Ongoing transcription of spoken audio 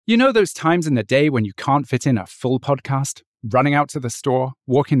You know those times in the day when you can't fit in a full podcast? Running out to the store,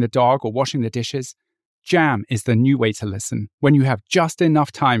 walking the dog, or washing the dishes? Jam is the new way to listen when you have just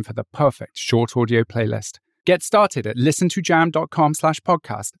enough time for the perfect short audio playlist. Get started at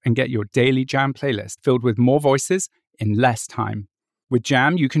listentojam.com/podcast and get your daily Jam playlist filled with more voices in less time. With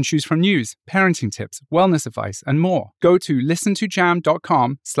Jam, you can choose from news, parenting tips, wellness advice, and more. Go to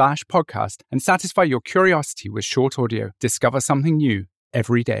listentojam.com/podcast and satisfy your curiosity with short audio. Discover something new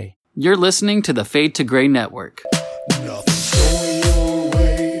every day. You're listening to the Fade to Gray Network. Nothing's going your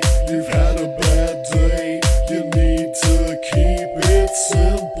way. You've had a bad day. You need to keep it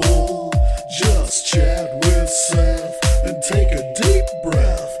simple. Just chat with Seth and take a deep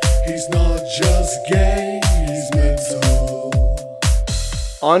breath. He's not just gay, he's mental.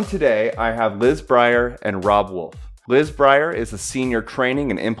 On today, I have Liz Breyer and Rob Wolf. Liz Breyer is a senior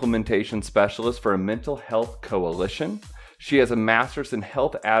training and implementation specialist for a mental health coalition. She has a master's in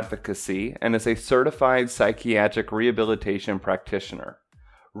health advocacy and is a certified psychiatric rehabilitation practitioner.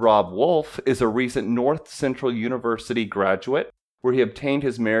 Rob Wolf is a recent North Central University graduate where he obtained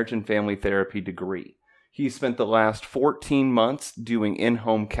his marriage and family therapy degree. He spent the last 14 months doing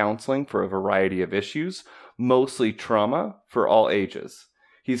in-home counseling for a variety of issues, mostly trauma for all ages.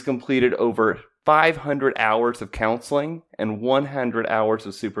 He's completed over 500 hours of counseling and 100 hours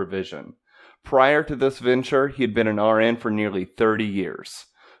of supervision. Prior to this venture, he had been an RN for nearly 30 years.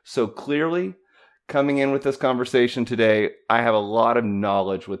 So clearly, coming in with this conversation today, I have a lot of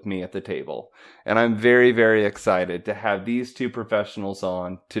knowledge with me at the table. And I'm very, very excited to have these two professionals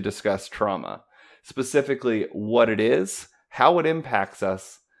on to discuss trauma. Specifically, what it is, how it impacts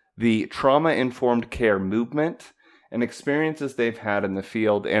us, the trauma-informed care movement, and experiences they've had in the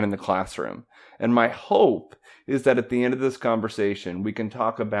field and in the classroom. And my hope is that at the end of this conversation, we can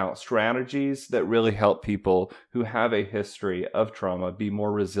talk about strategies that really help people who have a history of trauma be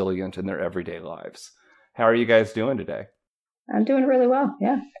more resilient in their everyday lives. How are you guys doing today? I'm doing really well.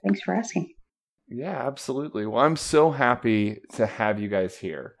 Yeah, thanks for asking. Yeah, absolutely. Well, I'm so happy to have you guys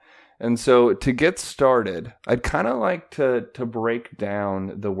here. And so to get started, I'd kind of like to break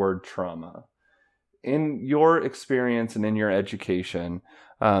down the word trauma. In your experience and in your education,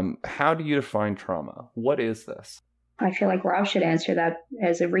 how do you define trauma? What is this? I feel like Rob should answer that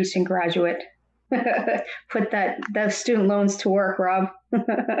as a recent graduate. Put those student loans to work, Rob.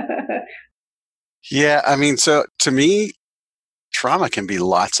 Yeah, I mean, so to me, trauma can be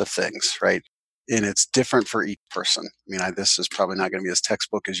lots of things, right? And it's different for each person. I mean, this is probably not going to be as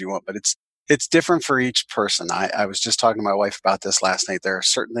textbook as you want, but it's different for each person. I was just talking to my wife about this last night. There are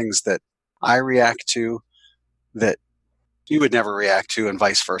certain things that I react to that you would never react to and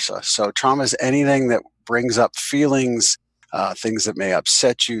vice versa. So trauma is anything that brings up feelings, things that may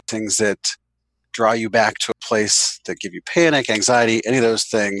upset you, things that draw you back to a place that give you panic, anxiety, any of those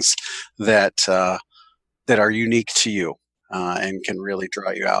things that are unique to you and can really draw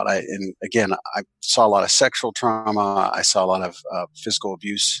you out. And again, I saw a lot of sexual trauma. I saw a lot of physical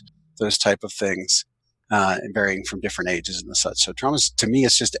abuse, those type of things. And varying from different ages and such. So trauma, to me,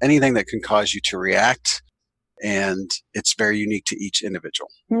 it's just anything that can cause you to react, and it's very unique to each individual.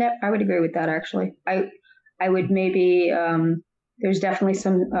 No, I would agree with that, actually. I would maybe, there's definitely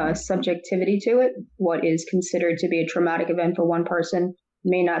some subjectivity to it. What is considered to be a traumatic event for one person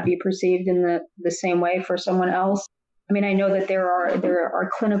may not be perceived in the same way for someone else. I mean, I know that there are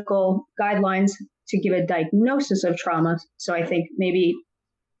clinical guidelines to give a diagnosis of trauma, so I think maybe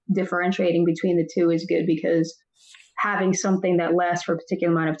differentiating between the two is good, because having something that lasts for a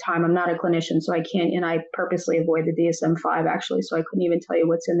particular amount of time, I'm not a clinician, so I can't, and I purposely avoid the DSM-5 actually, so I couldn't even tell you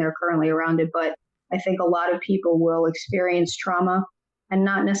what's in there currently around it. But I think a lot of people will experience trauma and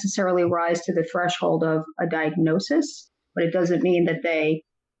not necessarily rise to the threshold of a diagnosis, but it doesn't mean that they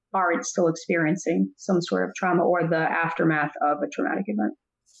aren't still experiencing some sort of trauma or the aftermath of a traumatic event.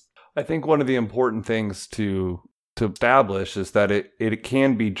 I think one of the important things to establish is that it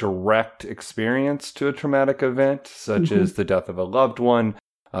can be direct experience to a traumatic event, such as the death of a loved one,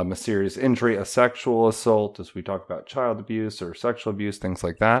 a serious injury, a sexual assault, as we talk about child abuse or sexual abuse, things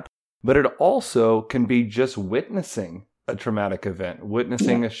like that. But it also can be just witnessing a traumatic event,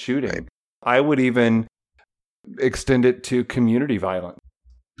 witnessing a shooting. Right. I would even extend it to community violence.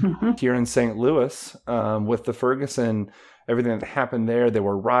 Here in St. Louis, with the Ferguson, everything that happened there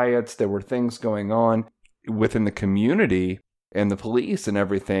were riots, there were things going on within the community and the police and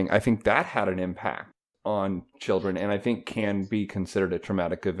everything. I think that had an impact on children, and I think can be considered a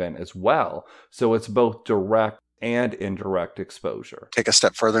traumatic event as well. So it's both direct and indirect exposure. Take a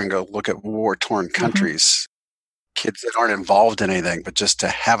step further and go look at war-torn countries. Kids that aren't involved in anything, but just to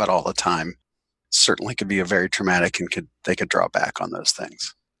have it all the time certainly could be a very traumatic, and they could draw back on those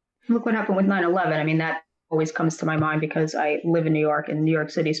things. look what happened with 9/11. I mean, that always comes to my mind because I live in New York, in New York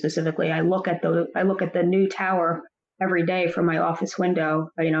City specifically. I look at the new tower every day from my office window,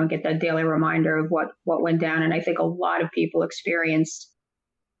 and get that daily reminder of what went down. And I think a lot of people experienced,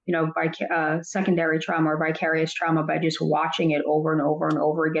 secondary trauma or vicarious trauma by just watching it over and over and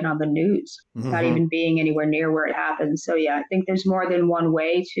over again on the news, not even being anywhere near where it happened. So yeah, I think there's more than one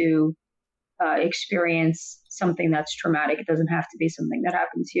way to experience something that's traumatic. It doesn't have to be something that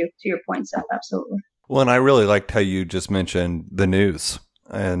happened to you. To your point, Seth, absolutely. Well, and I really liked how you just mentioned the news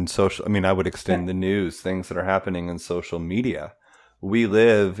and social. I mean, I would extend the news, things that are happening in social media. We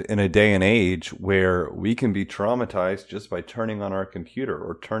live in a day and age where we can be traumatized just by turning on our computer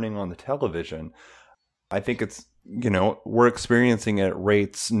or turning on the television. I think it's, we're experiencing it at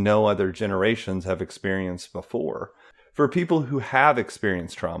rates no other generations have experienced before. For people who have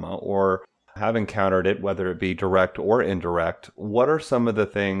experienced trauma or have encountered it, whether it be direct or indirect, what are some of the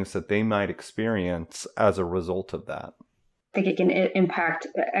things that they might experience as a result of that? I think it can impact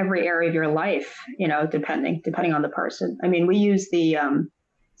every area of your life, depending on the person. I mean, we use the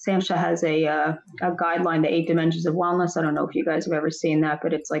SAMHSA has a guideline, the 8 dimensions of wellness. I don't know if you guys have ever seen that,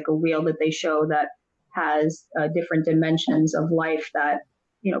 but it's like a wheel that they show that has different dimensions of life that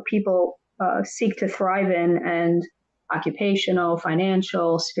people seek to thrive in, and occupational,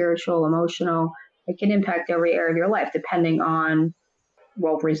 financial, spiritual, emotional. It can impact every area of your life depending on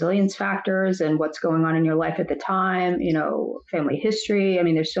resilience factors and what's going on in your life at the time, family history. I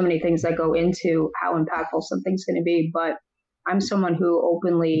mean, there's so many things that go into how impactful something's going to be, but I'm someone who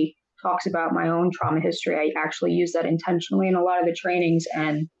openly talks about my own trauma history. I actually use that intentionally in a lot of the trainings.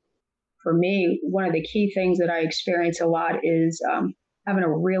 And for me, one of the key things that I experience a lot is having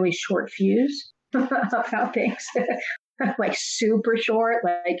a really short fuse about things, like super short,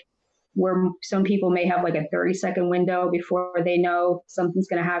 like where some people may have like a 30-second window before they know something's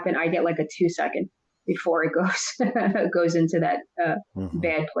going to happen. I get like a 2-second before it goes into that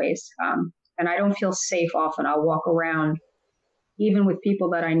bad place. And I don't feel safe often. I'll walk around even with people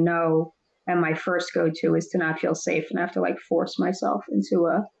that I know, and my first go-to is to not feel safe and have to like force myself into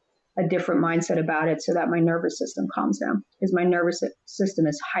a different mindset about it so that my nervous system calms down, because my nervous system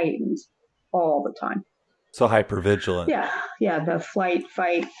is heightened all the time. So hypervigilant. Yeah. The flight,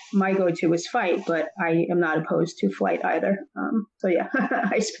 fight, my go-to is fight, but I am not opposed to flight either. So yeah,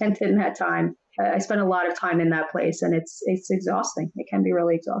 I spent in that time. I spent a lot of time in that place, and it's exhausting. It can be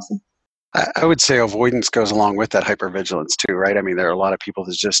really exhausting. I would say avoidance goes along with that hypervigilance too, right? I mean, there are a lot of people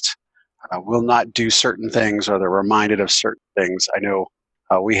that just will not do certain things, or they're reminded of certain things. I know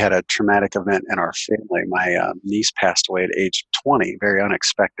we had a traumatic event in our family. My niece passed away at age 20, very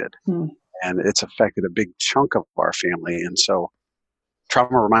unexpected. And it's affected a big chunk of our family. And so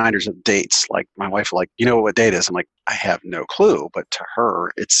trauma reminders of dates, like my wife will like, you know what date it is? I'm like, I have no clue, but to her,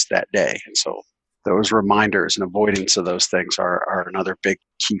 it's that day. And so those reminders and avoidance of those things are another big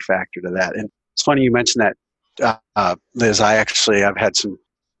key factor to that. And it's funny you mentioned that, Liz. I've had some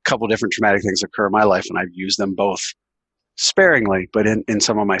couple different traumatic things occur in my life, and I've used them both sparingly, but in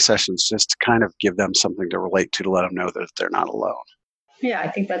some of my sessions, just to kind of give them something to relate to let them know that they're not alone. Yeah,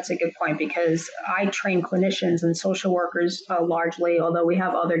 I think that's a good point, because I train clinicians and social workers largely, although we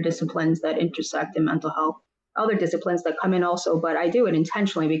have other disciplines that intersect in mental health, other disciplines that come in also, but I do it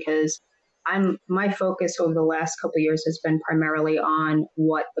intentionally because my focus over the last couple of years has been primarily on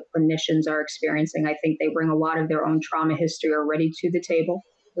what the clinicians are experiencing. I think they bring a lot of their own trauma history already to the table.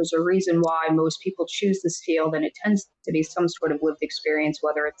 There's a reason why most people choose this field, and it tends to be some sort of lived experience,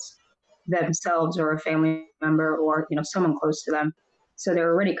 whether it's themselves or a family member or someone close to them. So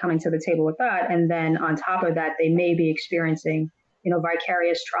they're already coming to the table with that. And then on top of that, they may be experiencing,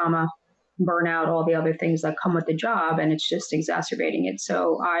 vicarious trauma, burnout, all the other things that come with the job, and it's just exacerbating it.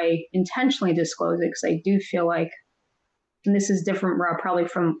 So I intentionally disclose it because I do feel like, and this is different probably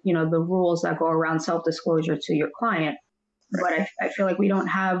from, the rules that go around self-disclosure to your client, but I feel like we don't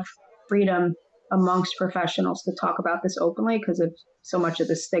have freedom amongst professionals to talk about this openly because of so much of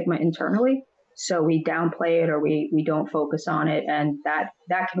the stigma internally. So we downplay it, or we don't focus on it. And that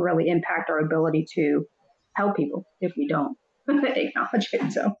can really impact our ability to help people if we don't acknowledge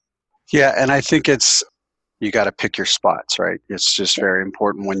it. So. Yeah. And I think you got to pick your spots, right? It's just very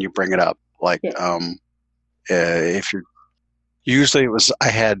important when you bring it up. Like, if you're, usually it was, I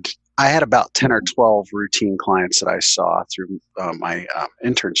had about 10 or 12 routine clients that I saw through my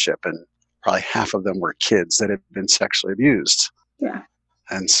internship, and probably half of them were kids that had been sexually abused. Yeah.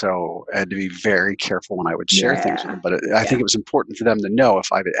 And so I had to be very careful when I would share things with them. But I think it was important for them to know, if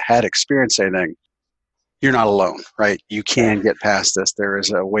I had experienced anything, you're not alone, right? You can get past this. There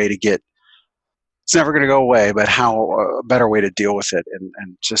is a way to get it's never going to go away, but how a better way to deal with it,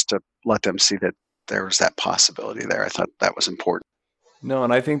 and just to let them see that there was that possibility there. I thought that was important. No,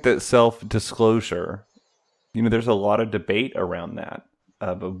 and I think that self-disclosure, there's a lot of debate around that.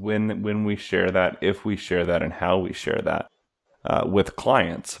 But when we share that, if we share that, and how we share that with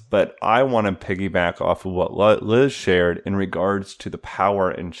clients. But I want to piggyback off of what Liz shared in regards to the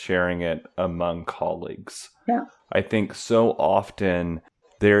power in sharing it among colleagues. Yeah. I think so often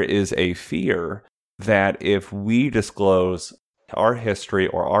there is a fear that if we disclose our history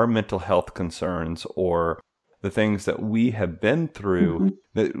or our mental health concerns or the things that we have been through,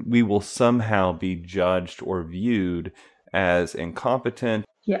 that we will somehow be judged or viewed as incompetent,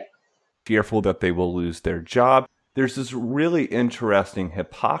 fearful that they will lose their job. There's this really interesting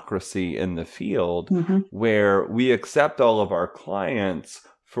hypocrisy in the field where we accept all of our clients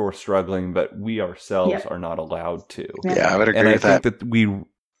for struggling, but we ourselves are not allowed to. Yeah, I would agree with that. And I think that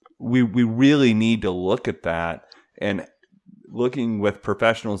we really need to look at that, and looking with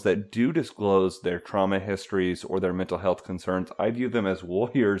professionals that do disclose their trauma histories or their mental health concerns. I view them as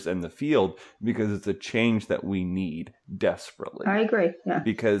warriors in the field because it's a change that we need desperately. I agree. Yeah.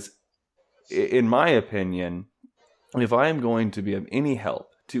 Because in my opinion, if I am going to be of any help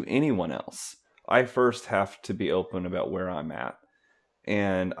to anyone else, I first have to be open about where I'm at.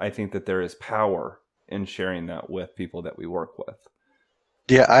 And I think that there is power in sharing that with people that we work with.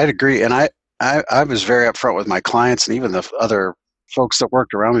 Yeah, I'd agree. And I was very upfront with my clients and even the other folks that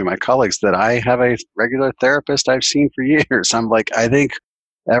worked around me, my colleagues, that I have a regular therapist I've seen for years. I'm like, I think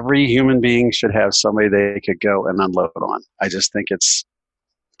every human being should have somebody they could go and unload on. I just think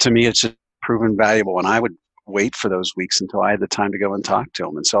to me, it's just proven valuable. And I would wait for those weeks until I had the time to go and talk to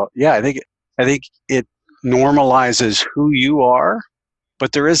them. And so, yeah, I think it normalizes who you are,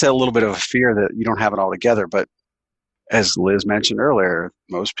 but there is a little bit of a fear that you don't have it all together. But as Liz mentioned earlier,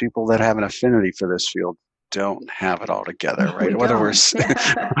 most people that have an affinity for this field don't have it all together, right? Whether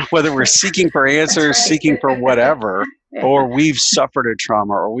we're seeking for answers, seeking for whatever, or we've suffered a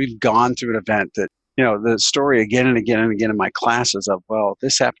trauma, or we've gone through an event that, the story again and again and again in my classes of, well,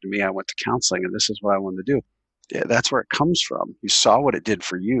 this happened to me, I went to counseling, and this is what I wanted to do. Yeah, that's where it comes from. You saw what it did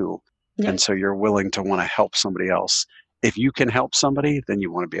for you, and so you're willing to want to help somebody else. If you can help somebody, then you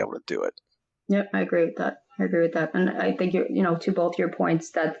want to be able to do it. Yep, I agree with that. And I think, to both your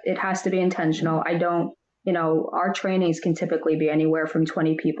points, that it has to be intentional. Our trainings can typically be anywhere from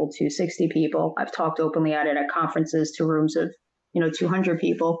 20 people to 60 people. I've talked openly at it at conferences to rooms of, 200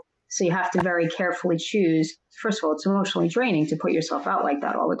 people. So you have to very carefully choose. First of all, it's emotionally draining to put yourself out like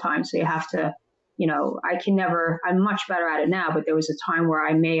that all the time. So you have to, I'm much better at it now, but there was a time where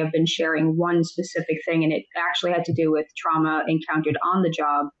I may have been sharing one specific thing, and it actually had to do with trauma encountered on the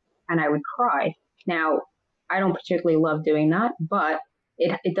job, and I would cry. Now, I don't particularly love doing that, but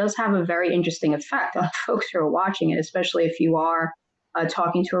it does have a very interesting effect on folks who are watching it, especially if you are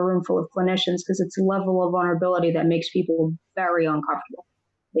talking to a room full of clinicians, because it's a level of vulnerability that makes people very uncomfortable.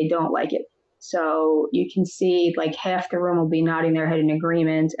 They don't like it. So you can see like half the room will be nodding their head in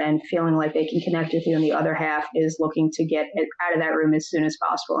agreement and feeling like they can connect with you, and the other half is looking to get out of that room as soon as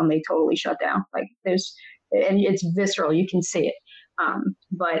possible, and they totally shut down. And it's visceral. You can see it.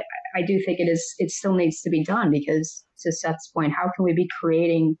 But I do think it still needs to be done, because to Seth's point, how can we be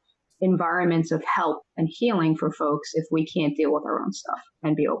creating environments of help and healing for folks if we can't deal with our own stuff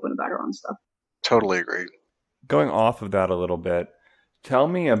and be open about our own stuff? Totally agree. Going off of that a little bit, tell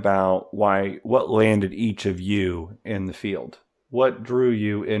me about what landed each of you in the field. What drew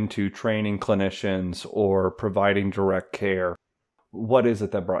you into training clinicians or providing direct care? What is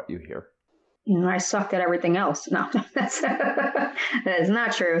it that brought you here? I sucked at everything else. No, that is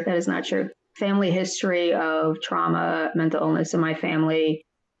not true. That is not true. Family history of trauma, mental illness in my family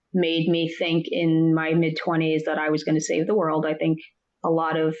made me think in my mid-20s that I was going to save the world. I think a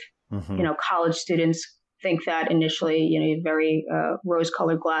lot of, college students think that initially, very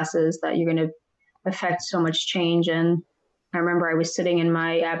rose-colored glasses, that you're going to affect so much change. And I remember I was sitting in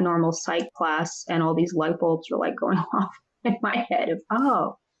my abnormal psych class, and all these light bulbs were like going off in my head of,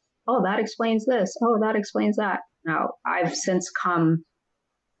 oh, that explains this. Oh, that explains that. Now, I've since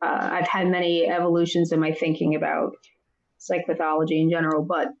I've had many evolutions in my thinking about psychopathology in general,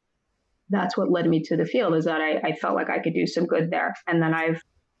 but that's what led me to the field, is that I felt like I could do some good there. And then I've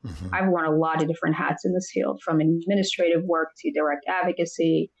worn a lot of different hats in this field, from administrative work to direct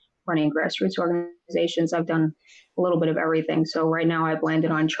advocacy, running grassroots organizations. I've done a little bit of everything. So right now I've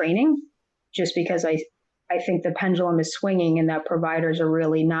landed on training, just because I think the pendulum is swinging, and that providers are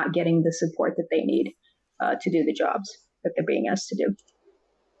really not getting the support that they need to do the jobs that they're being asked to do.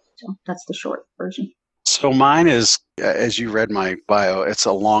 So that's the short version. So mine is, as you read my bio, it's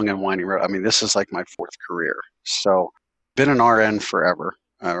a long and winding road. I mean, this is like my fourth career. So been an RN forever.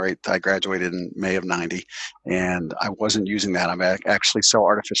 Right. I graduated in May of 90 and I wasn't using that. I'm actually sell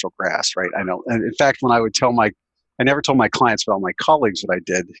artificial grass. Right. I know. And in fact, when I never told my clients, but all my colleagues what I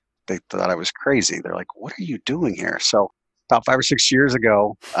did, they thought I was crazy. They're like, what are you doing here? So about 5 or 6 years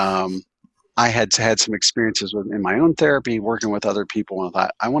ago, I had some experiences in my own therapy, working with other people, and I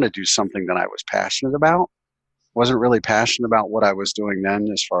thought I want to do something that I was passionate about. Wasn't really passionate about what I was doing then,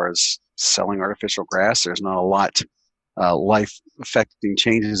 as far as selling artificial grass. There's not a lot life affecting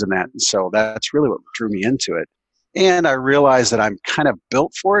changes in that, and so that's really what drew me into it. And I realized that I'm kind of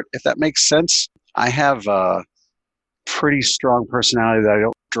built for it, if that makes sense. I have pretty strong personality that I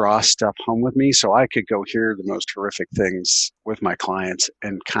don't draw stuff home with me. So I could go hear the most horrific things with my clients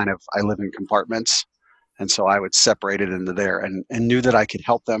and I live in compartments. And so I would separate it into there and knew that I could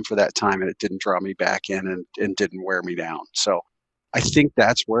help them for that time and it didn't draw me back in and didn't wear me down. So I think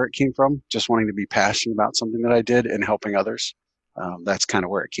that's where it came from, just wanting to be passionate about something that I did and helping others. That's kind of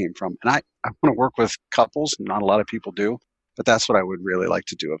where it came from. And I want to work with couples. Not a lot of people do, but that's what I would really like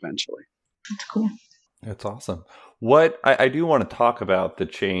to do eventually. That's cool. That's awesome. What I do want to talk about the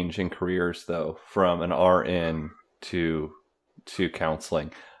change in careers, though, from an RN to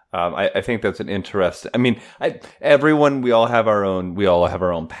counseling. I think that's an interesting. I mean, we all have our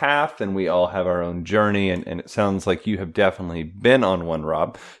own path, and we all have our own journey, and it sounds like you have definitely been on one,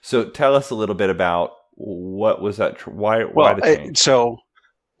 Rob. So tell us a little bit about what was that? Why the change? So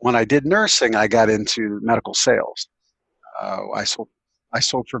when I did nursing, I got into medical sales. I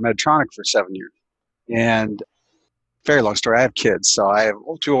sold for Medtronic for 7 years. And very long story, I have kids. So I have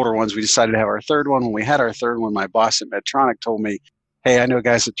two older ones. We decided to have our third one. When we had our third one, my boss at Medtronic told me, hey, I know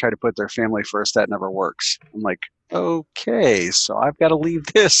guys that try to put their family first. That never works. I'm like, okay, so I've got to leave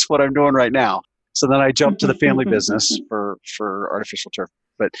this, what I'm doing right now. So then I jumped to the family business for artificial turf.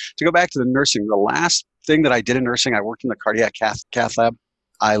 But to go back to the nursing, the last thing that I did in nursing, I worked in the cardiac cath lab.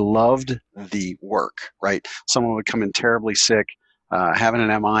 I loved the work, right? Someone would come in terribly sick. Having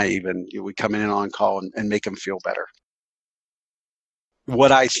an MI even, we come in on call and make them feel better.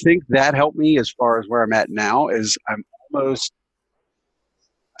 What I think that helped me as far as where I'm at now is I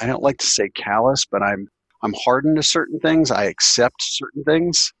don't like to say callous, but I'm hardened to certain things. I accept certain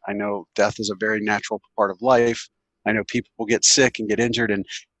things. I know death is a very natural part of life. I know people get sick and get injured.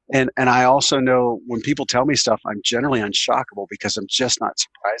 And I also know when people tell me stuff, I'm generally unshockable because I'm just not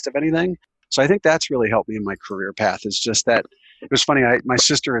surprised of anything. So I think that's really helped me in my career path is just that. It was funny. My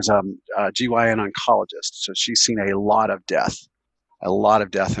sister is a GYN oncologist, so she's seen a lot of death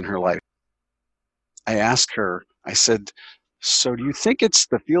in her life. I asked her, I said, so do you think it's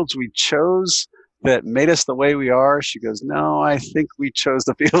the fields we chose that made us the way we are? She goes, no, I think we chose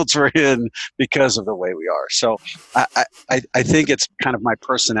the fields we're in because of the way we are. So I think it's kind of my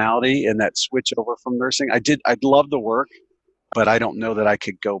personality in that switch over from nursing. I'd love the work, but I don't know that I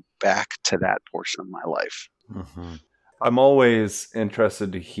could go back to that portion of my life. Mm-hmm. I'm always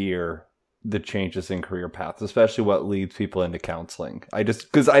interested to hear the changes in career paths, especially what leads people into counseling.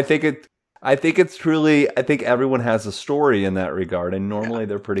 Because I think it's truly, I think everyone has a story in that regard, and normally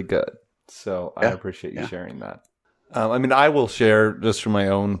they're pretty good. So I appreciate you sharing that. I mean, I will share just from my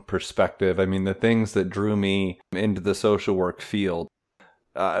own perspective. I mean, the things that drew me into the social work field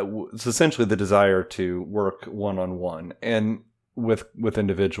was essentially the desire to work one-on-one and with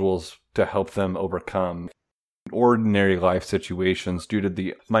individuals to help them overcome ordinary life situations due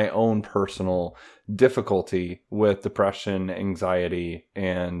to my own personal difficulty with depression, anxiety,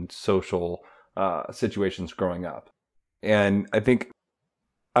 and social situations growing up. And I think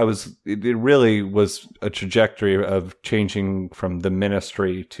it really was a trajectory of changing from the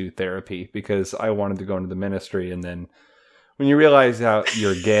ministry to therapy, because I wanted to go into the ministry, and then when you realize how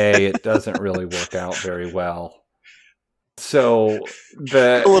you're gay, it doesn't really work out very well. So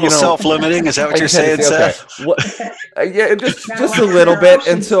a little self-limiting, is that what you're saying, Seth? Yeah, just a little bit.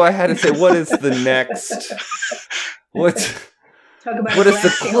 And so I had to say, what is the next? What is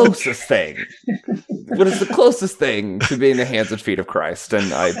the closest thing? What is the closest thing to being the hands and feet of Christ?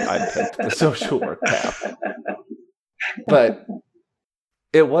 And I picked the social work path. But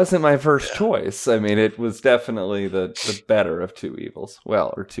it wasn't my first choice. I mean, it was definitely the better of two evils.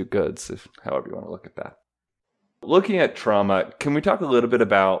 Well, or two goods, however you want to look at that. Looking at trauma, can we talk a little bit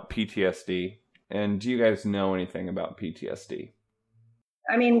about PTSD? And do you guys know anything about PTSD?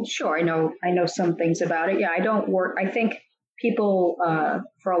 I mean, sure. I know some things about it. Yeah, I don't work. I think people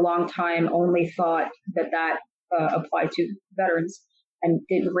for a long time only thought that applied to veterans and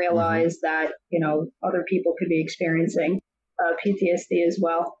didn't realize that, other people could be experiencing PTSD as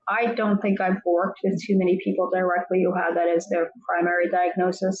well. I don't think I've worked with too many people directly who have that as their primary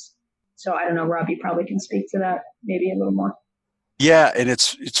diagnosis. So I don't know, Rob, you probably can speak to that maybe a little more. Yeah, and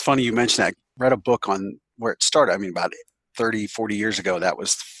it's funny you mentioned that. I read a book on where it started. I mean, about 30, 40 years ago, that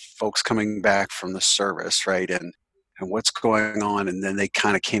was folks coming back from the service, right? And what's going on, and then they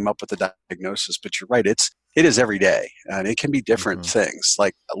kind of came up with the diagnosis. But you're right, it is every day, and it can be different things.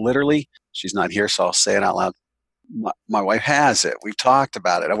 Like literally, she's not here, so I'll say it out loud. My wife has it. We've talked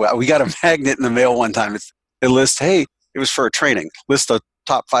about it. We got a magnet in the mail one time. It lists, hey, it was for a training. List the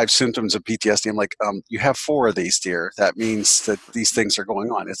top 5 symptoms of PTSD. I'm like, you have 4 of these, dear. That means that these things are going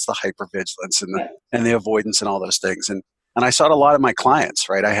on. It's the hypervigilance and the avoidance and all those things. And I saw it a lot of my clients,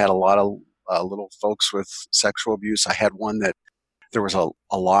 right? I had a lot of little folks with sexual abuse. I had one that there was a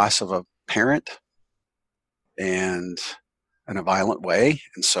loss of a parent and in a violent way.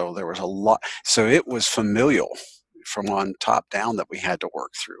 And so there was a lot. So it was familial from on top down that we had to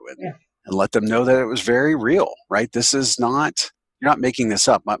work through and let them know that it was very real, right? This is not, you're not making this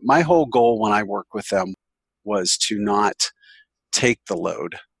up. My whole goal when I worked with them was to not take the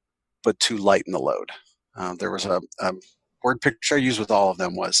load, but to lighten the load. There was a word picture I used with all of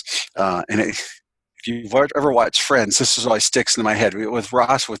them was, if you've ever watched Friends, this is always sticks into my head. With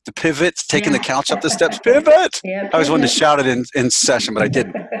Ross, with the pivots, taking the couch up the steps, pivot. I always wanted to shout it in session, but I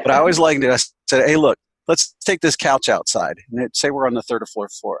didn't. But I always liked it. I said, hey, look, let's take this couch outside. And say we're on the 3rd or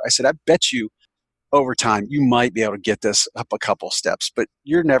 4th floor. I said, I bet you over time, you might be able to get this up a couple steps, but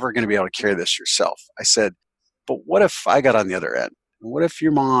you're never going to be able to carry this yourself. I said, but what if I got on the other end? What if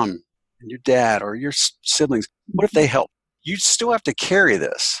your mom and your dad or your siblings, what if they help? You still have to carry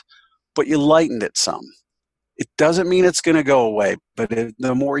this, but you lightened it some. It doesn't mean it's going to go away, but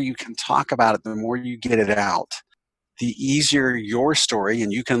the more you can talk about it, the more you get it out, the easier your story,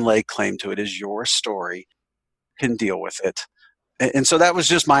 and you can lay claim to it as your story, can deal with it. And so that was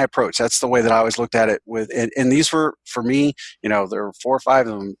just my approach. That's the way that I always looked at it and these were, for me, there were 4 or 5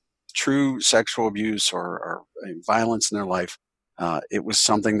 of them, true sexual abuse or violence in their life. It was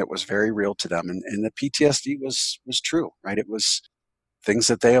something that was very real to them. And the PTSD was true, right? It was things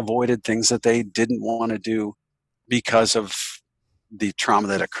that they avoided, things that they didn't want to do because of the trauma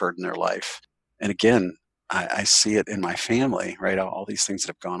that occurred in their life. And again, I see it in my family, right? All these things that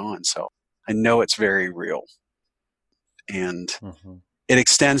have gone on. So I know it's very real. And it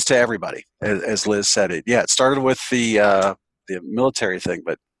extends to everybody, as Liz said it. Yeah, it started with the military thing,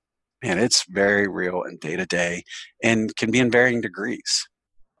 but man, it's very real and day to day and can be in varying degrees.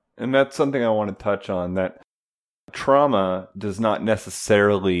 And that's something I want to touch on, that trauma does not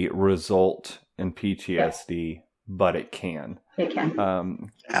necessarily result in PTSD, but it can. It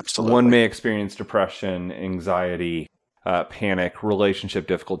can. Absolutely. One may experience depression, anxiety, panic, relationship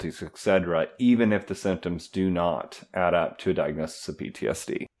difficulties, etc., even if the symptoms do not add up to a diagnosis of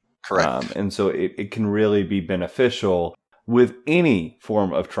PTSD. Correct. And so it can really be beneficial with any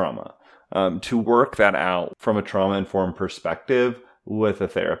form of trauma to work that out from a trauma-informed perspective with a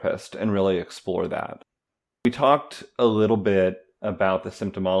therapist and really explore that. We talked a little bit about the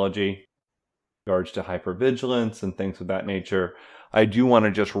symptomology in regards to hypervigilance and things of that nature. I do want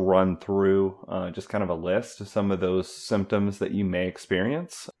to just run through just kind of a list of some of those symptoms that you may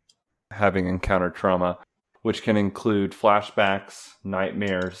experience having encountered trauma, which can include flashbacks,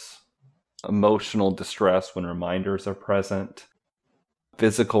 nightmares, emotional distress when reminders are present,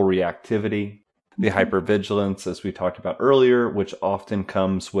 physical reactivity, the hypervigilance, as we talked about earlier, which often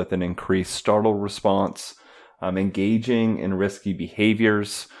comes with an increased startle response, engaging in risky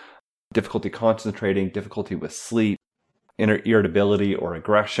behaviors, difficulty concentrating, difficulty with sleep, irritability or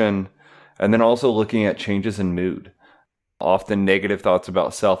aggression, and then also looking at changes in mood. Often negative thoughts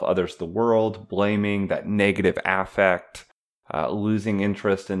about self, others, the world, blaming, that negative affect, losing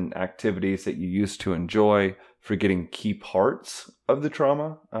interest in activities that you used to enjoy, forgetting key parts of the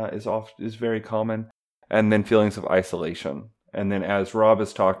trauma is very common, and then feelings of isolation. And then, as Rob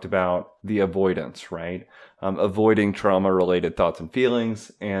has talked about, the avoidance, right? Avoiding trauma-related thoughts and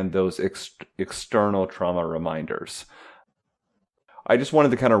feelings and those external trauma reminders. I just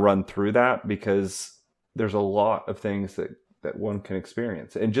wanted to kind of run through that because there's a lot of things that one can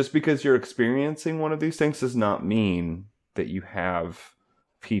experience. And just because you're experiencing one of these things does not mean that you have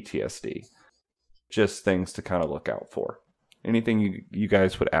PTSD. Just things to kind of look out for. Anything you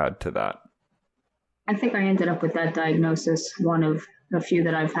guys would add to that? I think I ended up with that diagnosis, one of a few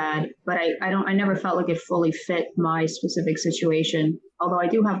that I've had, but I never felt like it fully fit my specific situation. Although I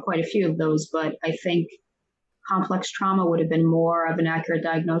do have quite a few of those, but I think complex trauma would have been more of an accurate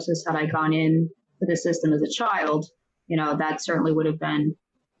diagnosis had I gone in to the system as a child. That certainly would have been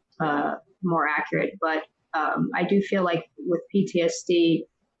more accurate. But I do feel like with PTSD,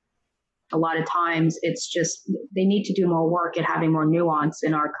 a lot of times it's just they need to do more work at having more nuance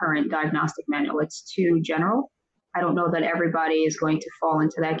in our current diagnostic manual. It's too general. I don't know that everybody is going to fall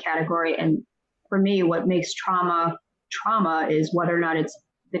into that category. And for me, what makes trauma is whether or not it's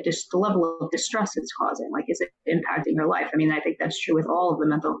the level of distress it's causing. Like, is it impacting your life? I mean, I think that's true with all of the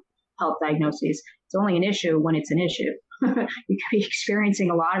mental health diagnoses. It's only an issue when it's an issue. You could be experiencing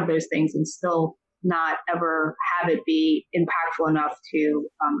a lot of those things and still not ever have it be impactful enough to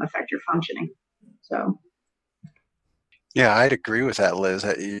affect your functioning. So, yeah, I'd agree with that, Liz.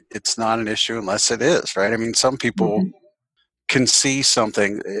 It's not an issue unless it is, right? I mean, some people can see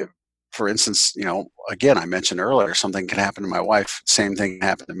something. For instance, again, I mentioned earlier, something can happen to my wife. Same thing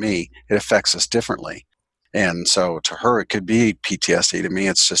happened to me. It affects us differently. And so to her, it could be PTSD. To me,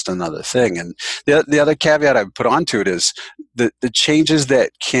 it's just another thing. And the other caveat I would put onto it is the changes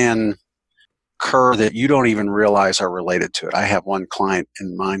that can occur that you don't even realize are related to it. I have one client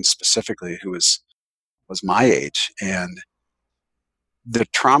in mind specifically who was my age, and the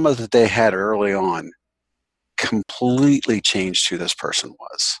trauma that they had early on completely changed who this person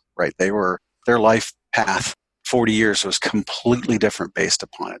was, right? Their life path 40 years was completely different based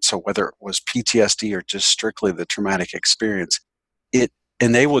upon it. So whether it was PTSD or just strictly the traumatic experience,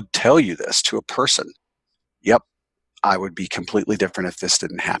 and they would tell you this to a person, yep, I would be completely different if this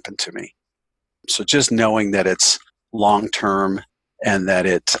didn't happen to me. So just knowing that it's long-term and that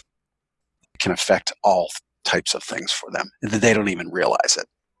it can affect all types of things for them, and that they don't even realize it.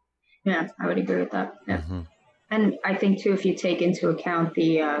 Yeah, I would agree with that. Yeah. Mm-hmm. And I think, too, if you take into account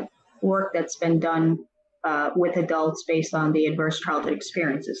the work that's been done with adults based on the adverse childhood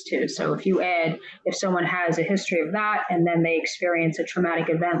experiences, too. So if someone has a history of that and then they experience a traumatic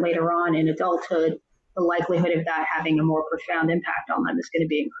event later on in adulthood, the likelihood of that having a more profound impact on them is going to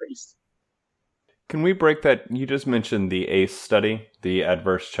be increased. Can we break that? You just mentioned the ACE study, the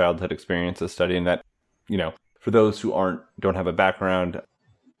Adverse Childhood Experiences study, and that, for those who don't have a background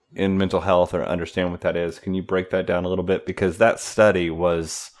in mental health or understand what that is, can you break that down a little bit? Because that study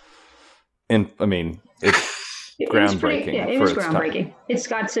was, it's groundbreaking. It was groundbreaking. It's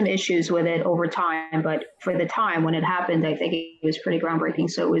got some issues with it over time, but for the time when it happened, I think it was pretty groundbreaking.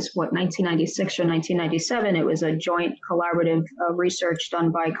 So it was 1996 or 1997. It was a joint collaborative research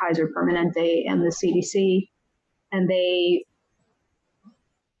done by Kaiser Permanente and the CDC, and they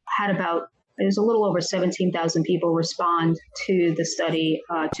had it was a little over 17,000 people respond to the study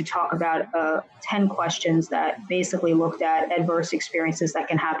to talk about 10 questions that basically looked at adverse experiences that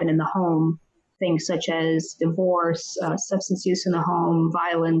can happen in the home. Things such as divorce, substance use in the home,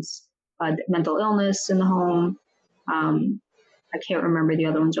 violence, mental illness in the home. I can't remember the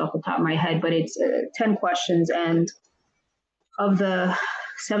other ones off the top of my head, but it's 10 questions. And of the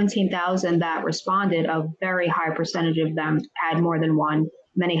 17,000 that responded, a very high percentage of them had more than one.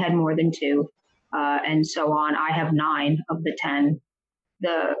 Many had more than two, and so on. I have 9 of the 10.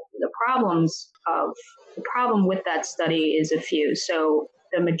 The problem with that study is a few. So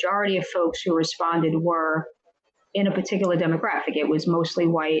the majority of folks who responded were in a particular demographic. It was mostly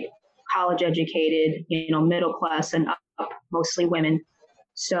white, college educated, middle class and up, mostly women.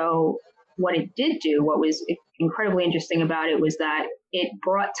 So what it did do, what was incredibly interesting about it, was that it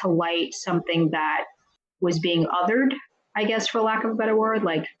brought to light something that was being othered, I guess, for lack of a better word.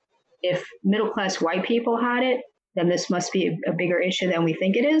 Like, if middle class white people had it, then this must be a bigger issue than we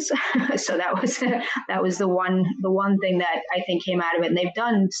think it is. So that was the one thing that I think came out of it. And they've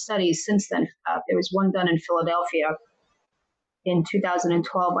done studies since then. There was one done in Philadelphia in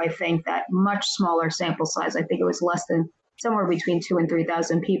 2012, I think, that much smaller sample size. I think it was less than somewhere between 2,000 and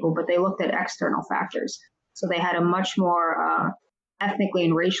 3,000 people, but they looked at external factors. So they had a much more ethnically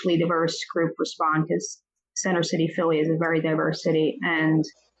and racially diverse group respond, because Center City, Philly is a very diverse city. And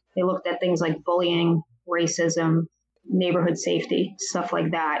they looked at things like bullying, racism, neighborhood safety, stuff like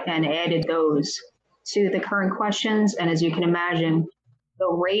that, and added those to the current questions. And as you can imagine, the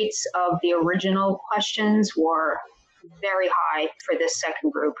rates of the original questions were very high for this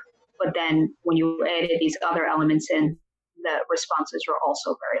second group. But then when you added these other elements in, the responses were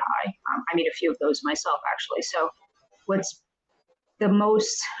also very high. I made a few of those myself, actually. So what's the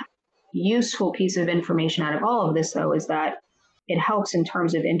most useful piece of information out of all of this, though, is that it helps in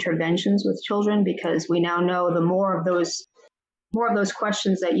terms of interventions with children, because we now know the more of those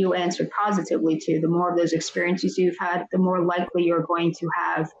questions that you answered positively to, the more of those experiences you've had, the more likely you're going to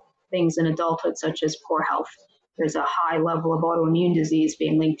have things in adulthood such as poor health. There's a high level of autoimmune disease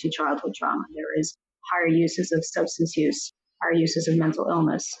being linked to childhood trauma. There is higher uses of substance use, higher uses of mental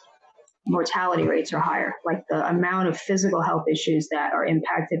illness. Mortality rates are higher. Like, the amount of physical health issues that are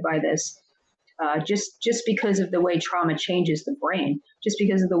impacted by this just because of the way trauma changes the brain, just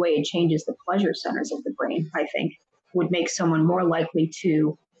because of the way it changes the pleasure centers of the brain, I think would make someone more likely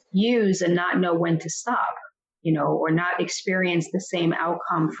to use and not know when to stop, or not experience the same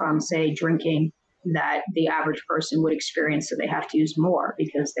outcome from, say, drinking that the average person would experience. So they have to use more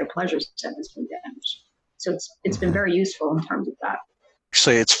because their pleasure center has been damaged. So it's been very useful in terms of that.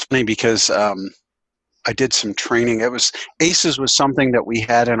 Actually, it's funny because I did some training. ACEs was something that we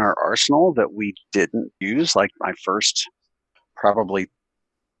had in our arsenal that we didn't use. Like my first probably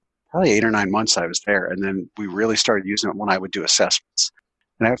 8 or 9 months I was there, and then we really started using it when I would do assessments,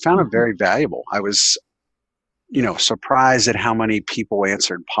 and I found it very valuable. I was, surprised at how many people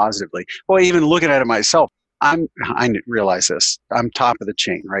answered positively. Well, even looking at it myself, I realize this. I'm top of the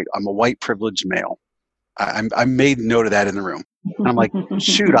chain, right? I'm a white privileged male. I made note of that in the room. And I'm like,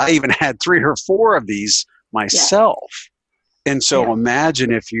 shoot, I even had 3 or 4 of these myself. Yeah. And so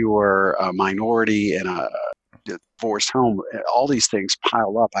imagine if you were a minority in a divorced home, all these things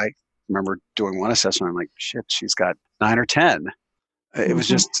pile up. I remember doing one assessment. I'm like, shit, she's got 9 or 10. It was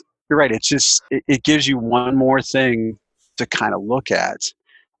just, you're right. It's just, it gives you one more thing to kind of look at.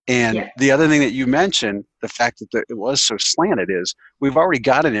 And the other thing that you mentioned, the fact that it was so slanted, is we've already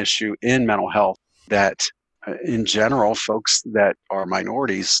got an issue in mental health that in general, folks that are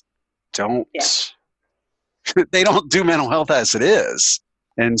minorities don't, they don't do mental health as it is.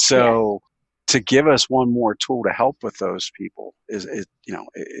 And so to give us one more tool to help with those people it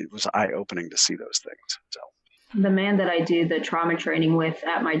was eye-opening to see those things. So the man that I do the trauma training with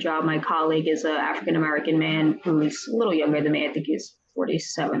at my job, my colleague, is an African-American man who's a little younger than me. I think he's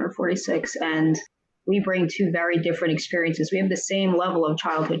 47 or 46. And we bring 2 very different experiences. We have the same level of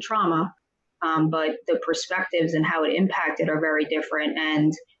childhood trauma, but the perspectives and how it impacted are very different.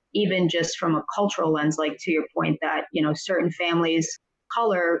 And even just from a cultural lens, like to your point that, certain families,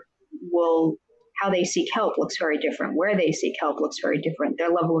 color how they seek help looks very different. Where they seek help looks very different. Their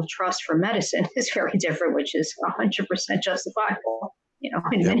level of trust for medicine is very different, which is 100% justifiable,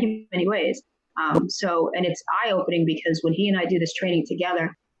 in many, many ways. And it's eye-opening because when he and I do this training together,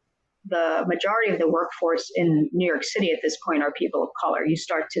 the majority of the workforce in New York City at this point are people of color. You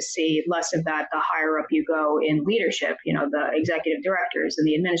start to see less of that the higher up you go in leadership. The executive directors and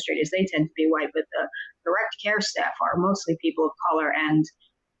the administrators, they tend to be white, but the direct care staff are mostly people of color, and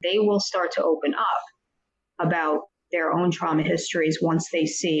they will start to open up about their own trauma histories once they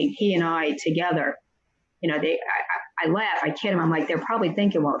see he and I together. I laugh, I kid him. I'm like, they're probably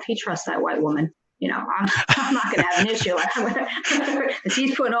thinking, well, if he trusts that white woman, I'm not going to have an issue. If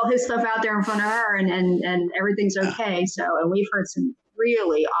he's putting all his stuff out there in front of her and everything's okay. So, and we've heard some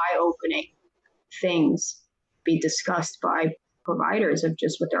really eye-opening things be discussed by providers of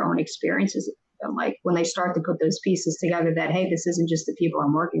just with their own experiences. And like when they start to put those pieces together that, hey, this isn't just the people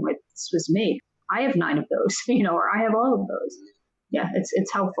I'm working with. This was me. I have 9 of those, or I have all of those. Yeah,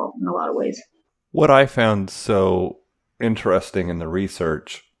 it's helpful in a lot of ways. What I found so interesting in the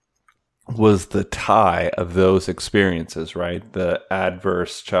research was the tie of those experiences, right? The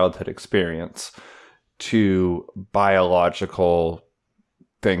adverse childhood experience to biological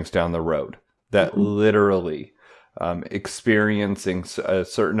things down the road that literally experiencing a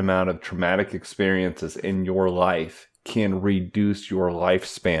certain amount of traumatic experiences in your life can reduce your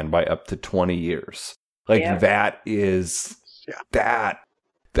lifespan by up to 20 years. That is,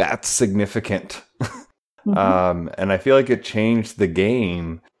 that's significant. And I feel like it changed the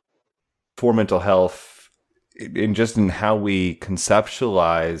game for mental health in how we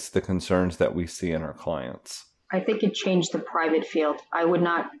conceptualize the concerns that we see in our clients. I think it changed the private field. I would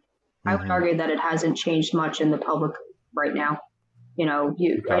argue that it hasn't changed much in the public right now.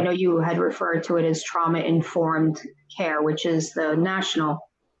 I know you had referred to it as trauma-informed care, which is the national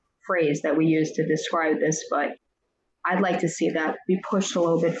phrase that we use to describe this, but I'd like to see that be pushed a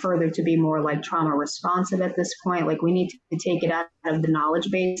little bit further to be more like trauma responsive at this point. Like we need to take it out of the knowledge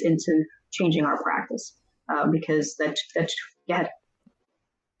base into changing our practice because that's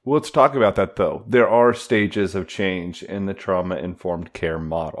Well, let's talk about that, though. There are stages of change in the trauma-informed care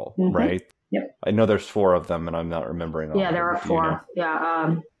model, right? Yep. I know there's 4 of them, and I'm not remembering all of them. Yeah, there are 4.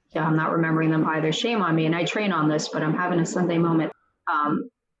 Yeah, I'm not remembering them either. Shame on me, and I train on this, but I'm having a Sunday moment.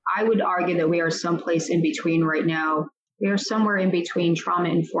 I would argue that we are someplace in between right now. We are somewhere in between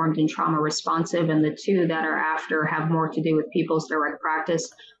trauma-informed and trauma-responsive, and the 2 that are after have more to do with people's direct practice.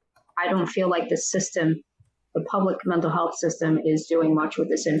 I don't feel like the system, the public mental health system, is doing much with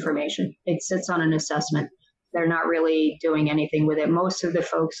this information. It sits on an assessment. They're not really doing anything with it. Most of the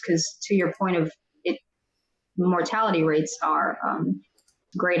folks, because to your point of it, mortality rates are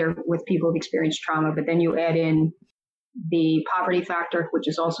greater with people who've experienced trauma, but then you add in the poverty factor, which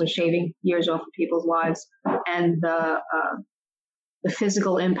is also shaving years off of people's lives, and the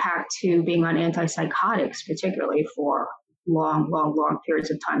physical impact to being on antipsychotics, particularly for long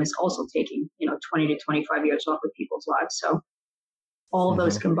periods of time, is also taking 20 to 25 years off of people's lives. So all of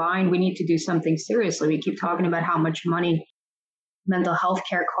those combined, we need to do something seriously. We keep talking about how much money mental health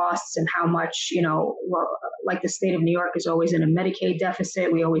care costs and how much, like the state of New York is always in a Medicaid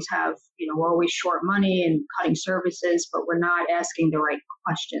deficit. We always have, we're always short money and cutting services, but we're not asking the right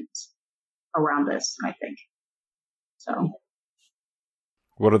questions around this, I think. So.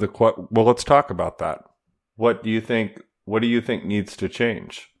 Well, let's talk about that. What do you think needs to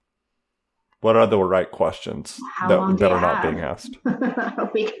change? What are the right questions that are not being asked?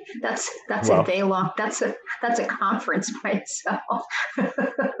 That's a day long. That's a conference by itself.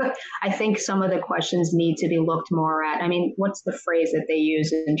 I think some of the questions need to be looked more at. I mean, what's the phrase that they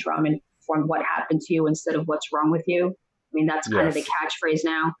use in trauma informed? What happened to you instead of what's wrong with you? I mean, that's kind of the catchphrase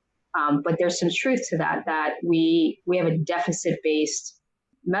now. But there's some truth to that we have a deficit-based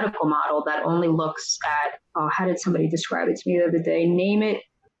medical model that only looks at, how did somebody describe it to me the other day? Name it,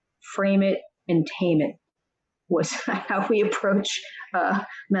 frame it, and tame it was how we approach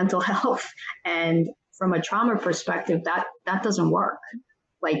mental health. And from a trauma perspective, that doesn't work.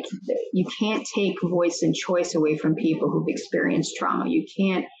 Like, you can't take voice and choice away from people who've experienced trauma. You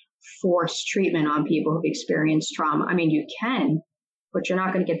can't force treatment on people who've experienced trauma. I mean, you can, but you're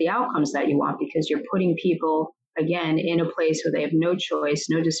not going to get the outcomes that you want, because you're putting people, again, in a place where they have no choice,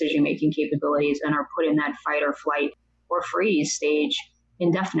 no decision-making capabilities, and are put in that fight or flight or freeze stage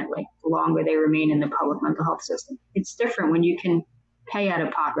indefinitely, the longer they remain in the public mental health system. It's different when you can pay out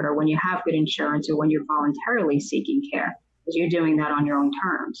of pocket, or when you have good insurance, or when you're voluntarily seeking care, because you're doing that on your own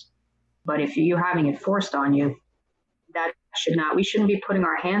terms. But if you're having it forced on you, we shouldn't be putting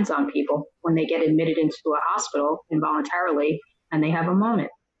our hands on people when they get admitted into a hospital involuntarily and they have a moment.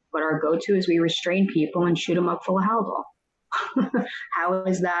 But our go-to is we restrain people and shoot them up full of Haldol. How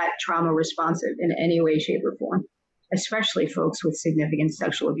is that trauma responsive in any way, shape, or form? Especially folks with significant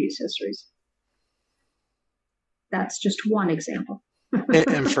sexual abuse histories. That's just one example.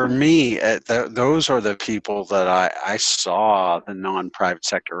 And for me, those are the people that I saw, the non-private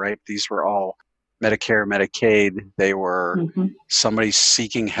sector, right? These were all Medicare, Medicaid. They were somebody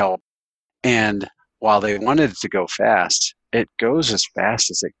seeking help. And while they wanted it to go fast, it goes as fast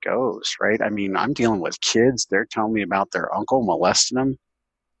as it goes, right? I mean, I'm dealing with kids. They're telling me about their uncle molesting them.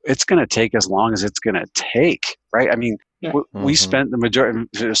 It's going to take as long as it's going to take, right? I mean, we spent the majority,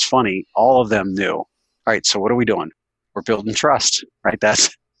 it was funny, all of them knew. All right, so what are we doing? We're building trust, right?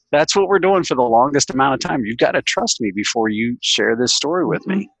 That's what we're doing for the longest amount of time. You've got to trust me before you share this story with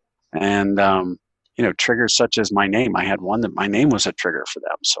me. And, triggers such as my name. I had one that my name was a trigger for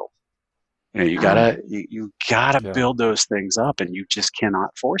them. So, you gotta build those things up, and you just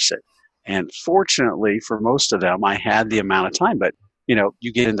cannot force it. And fortunately for most of them, I had the amount of time, but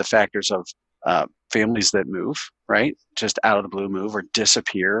you get into factors of families that move, right? Just out of the blue move or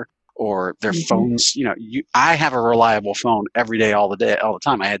disappear, or their phones, I have a reliable phone every day, all the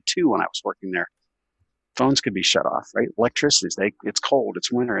time. I had two when I was working there. Phones could be shut off, right? Electricity, it's cold,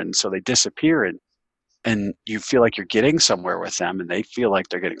 it's winter, and so they disappear, and you feel like you're getting somewhere with them, and they feel like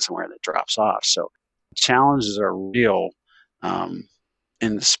they're getting somewhere that drops off. So challenges are real, and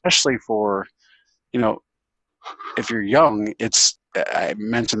especially for, if you're young, I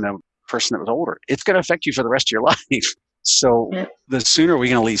mentioned the person that was older, it's going to affect you for the rest of your life. So the sooner we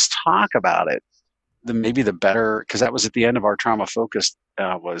can at least talk about it, maybe the better, because that was at the end of our trauma focus,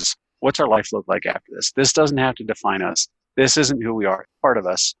 was what's our life look like after this? This doesn't have to define us. This isn't who we are, part of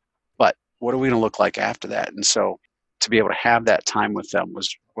us, but what are we going to look like after that? And so to be able to have that time with them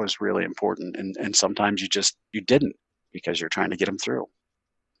was really important. And sometimes you didn't, because you're trying to get them through.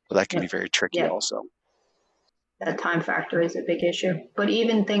 But that can be very tricky also. That time factor is a big issue. But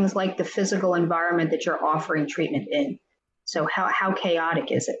even things like the physical environment that you're offering treatment in. So how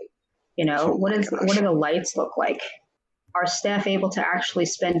chaotic is it? What do the lights look like? Are staff able to actually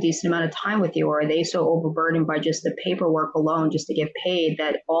spend a decent amount of time with you, or are they so overburdened by just the paperwork alone just to get paid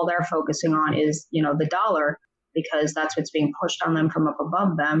that all they're focusing on is, the dollar, because that's what's being pushed on them from up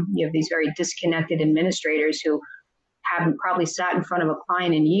above them? You have these very disconnected administrators who haven't probably sat in front of a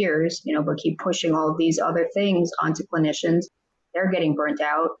client in years, but keep pushing all of these other things onto clinicians. They're getting burnt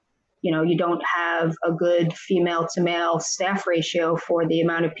out. You don't have a good female to male staff ratio for the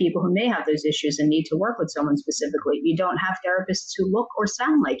amount of people who may have those issues and need to work with someone specifically. You don't have therapists who look or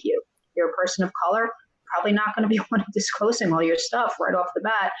sound like you. You're a person of color, probably not going to be one disclosing all your stuff right off the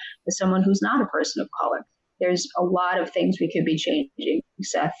bat to someone who's not a person of color. There's a lot of things we could be changing,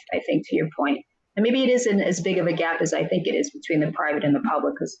 Seth, I think, to your point. And maybe it isn't as big of a gap as I think it is between the private and the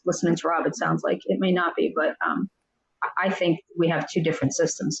public, because listening to Rob, it sounds like it may not be, but I think we have two different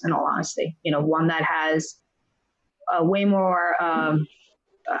systems, in all honesty. One that has way more,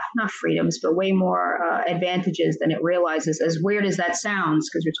 not freedoms, but way more advantages than it realizes, as weird as that sounds,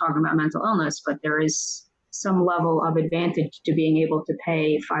 because we're talking about mental illness, but there is some level of advantage to being able to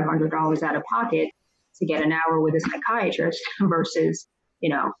pay $500 out of pocket to get an hour with a psychiatrist versus,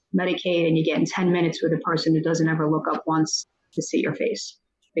 Medicaid and you get in 10 minutes with a person who doesn't ever look up once to see your face.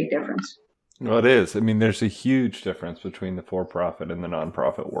 Big difference. Well, it is. I mean, there's a huge difference between the for-profit and the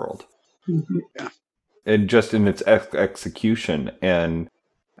nonprofit world. Mm-hmm. Yeah. And just in its execution and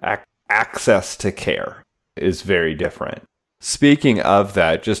access to care is very different. Speaking of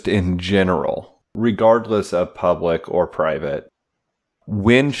that, just in general, regardless of public or private,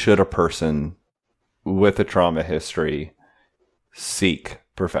 when should a person with a trauma history seek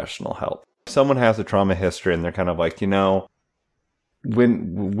professional help? Someone has a trauma history and they're kind of like,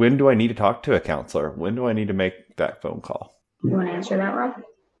 when do I need to talk to a counselor? When do I need to make that phone call? You want to answer that, Rob?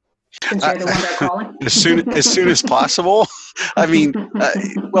 Since you're the one that's calling? As soon as possible. I mean,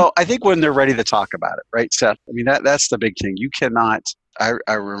 I think when they're ready to talk about it, right, Seth? I mean, that's the big thing. You cannot.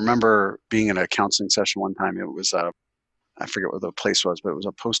 I remember being in a counseling session one time. It was I forget what the place was, but it was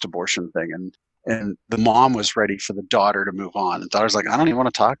a post-abortion thing, and the mom was ready for the daughter to move on. And the daughter's like, I don't even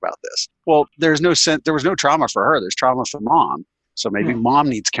want to talk about this. Well, there was no trauma for her. There's trauma for mom. So maybe mom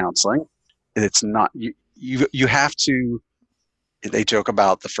needs counseling. It's not you have to. They joke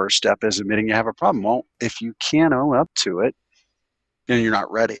about the first step is admitting you have a problem. Well, if you can't own up to it, then you're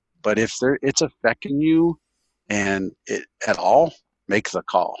not ready. But if it's affecting you and it at all, make the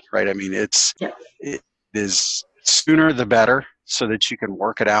call, right? I mean, it is sooner the better so that you can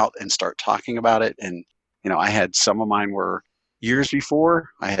work it out and start talking about it. And, I had some of mine were years before.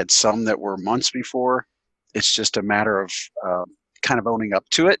 I had some that were months before. It's just a matter of kind of owning up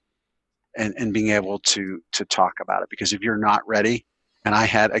to it. And being able to talk about it, because if you're not ready, and I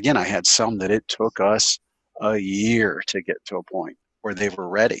had some that it took us a year to get to a point where they were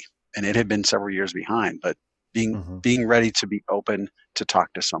ready, and it had been several years behind. But being ready to be open to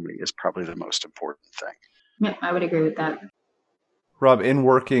talk to somebody is probably the most important thing. Yeah, I would agree with that. Rob, in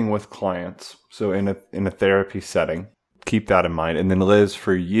working with clients, so in a therapy setting, keep that in mind. And then Liz,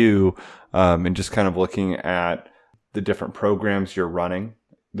 for you, and just kind of looking at the different programs you're running,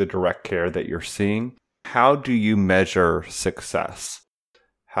 the direct care that you're seeing, how do you measure success?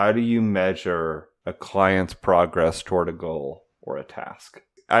 How do you measure a client's progress toward a goal or a task?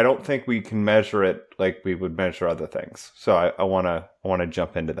 I don't think we can measure it like we would measure other things. So I want to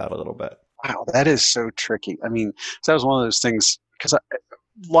jump into that a little bit. Wow, that is so tricky. I mean, so that was one of those things, because a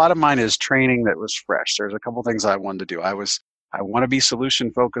lot of mine is training that was fresh. There's a couple things I wanted to do. I want to be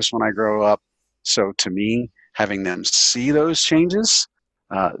solution focused when I grow up. So to me, having them see those changes,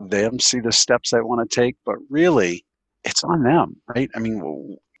 them see the steps they want to take, but really it's on them, right? I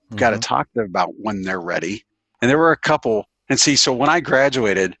mean, we've got to talk to them about when they're ready. And there were a couple, and see, so when I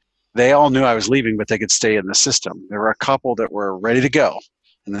graduated, they all knew I was leaving, but they could stay in the system. There were a couple that were ready to go.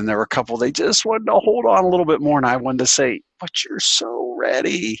 And then there were a couple, they just wanted to hold on a little bit more. And I wanted to say, but you're so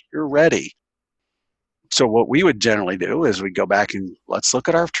ready. You're ready. So what we would generally do is we go back and let's look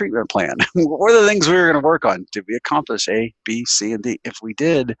at our treatment plan. What are the things we were going to work on? Did we accomplish A, B, C, and D? If we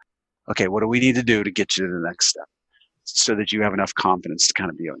did, okay, what do we need to do to get you to the next step so that you have enough confidence to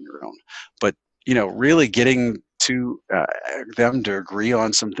kind of be on your own? But, really getting to them to agree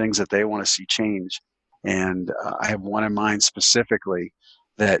on some things that they want to see change. And I have one in mind specifically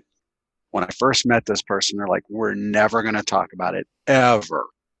that when I first met this person, they're like, we're never going to talk about it ever.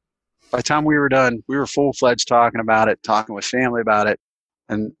 By the time we were done, we were full-fledged talking about it, talking with family about it.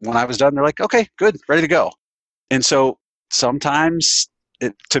 And when I was done, they're like, okay, good, ready to go. And so sometimes,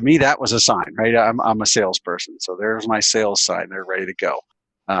 to me, that was a sign, right? I'm a salesperson. So there's my sales sign. They're ready to go.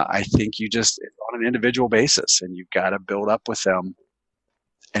 I think you just, on an individual basis, and you've got to build up with them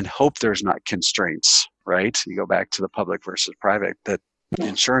and hope there's not constraints, right? You go back to the public versus private, that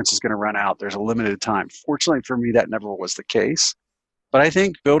insurance is going to run out. There's a limited time. Fortunately for me, that never was the case. But I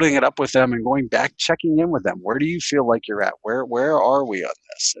think building it up with them and going back, checking in with them. Where do you feel like you're at? Where are we on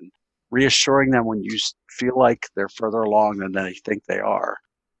this? And reassuring them when you feel like they're further along than they think they are.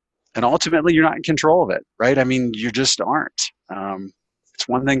 And ultimately, you're not in control of it, right? I mean, you just aren't. It's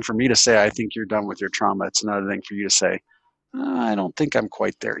one thing for me to say, I think you're done with your trauma. It's another thing for you to say, I don't think I'm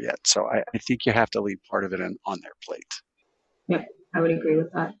quite there yet. So I think you have to leave part of it on their plate. Yeah, I would agree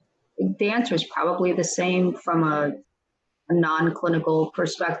with that. The answer is probably the same from a non-clinical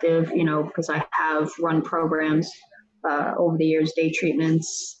perspective, because I have run programs over the years, day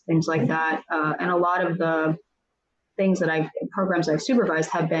treatments, things like that. And a lot of the programs I've supervised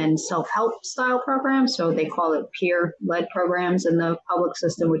have been self-help style programs. So they call it peer-led programs in the public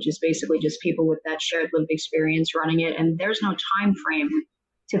system, which is basically just people with that shared lived experience running it. And there's no time frame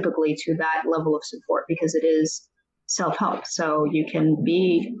typically to that level of support because it is self-help. So you can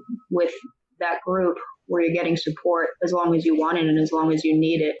be with that group where you're getting support as long as you want it and as long as you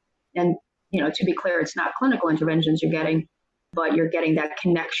need it. And, to be clear, it's not clinical interventions you're getting, but you're getting that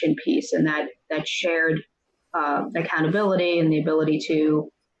connection piece and that shared accountability and the ability to,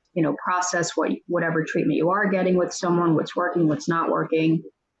 process whatever treatment you are getting with someone, what's working, what's not working.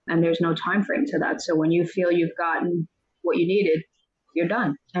 And there's no time frame to that. So when you feel you've gotten what you needed, you're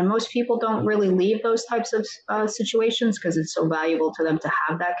done. And most people don't really leave those types of situations because it's so valuable to them to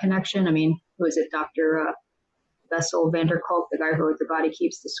have that connection. I mean, who is it, Dr. Bessel van der Kolk, the guy who wrote The Body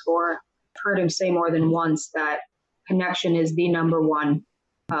Keeps the Score? I've heard him say more than once that connection is the number one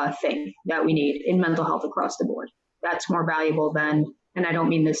thing that we need in mental health across the board. That's more valuable than, and I don't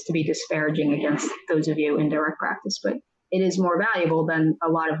mean this to be disparaging against those of you in direct practice, but it is more valuable than a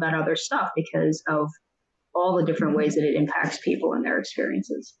lot of that other stuff because of all the different ways that it impacts people and their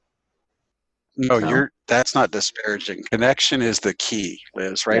experiences. No, that's not disparaging. Connection is the key,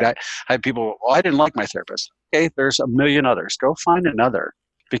 Liz, right? Yeah. I have people, I didn't like my therapist. Okay, there's a million others. Go find another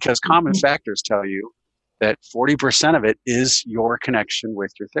because common factors tell you that 40% of it is your connection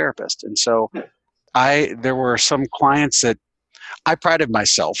with your therapist. And so there were some clients that I prided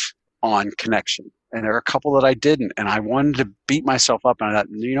myself on connection. And there are a couple that I didn't. And I wanted to beat myself up. And I thought,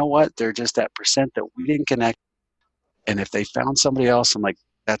 you know what? They're just that percent that we didn't connect. And if they found somebody else, I'm like,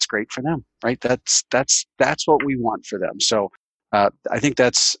 that's great for them, right? That's what we want for them. So I think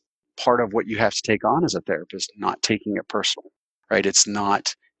that's part of what you have to take on as a therapist, not taking it personal, right? It's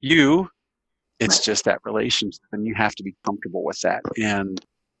not you. It's just that relationship, and you have to be comfortable with that. And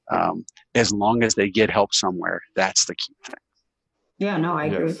as long as they get help somewhere, that's the key thing. Yeah, no, I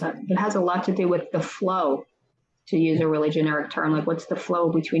agree with that. It has a lot to do with the flow, to use a really generic term. Like, what's the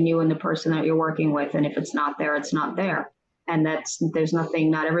flow between you and the person that you're working with? And if it's not there, it's not there. And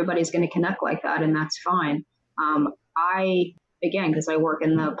not everybody's going to connect like that, and that's fine. Because I work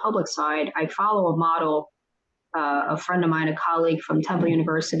in the public side, I follow a model. A friend of mine, a colleague from Temple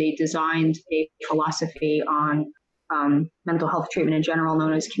University, designed a philosophy on mental health treatment in general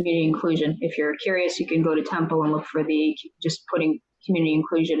known as community inclusion. If you're curious, you can go to Temple and look for just putting community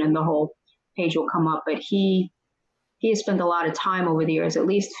inclusion and the whole page will come up. But he has spent a lot of time over the years, at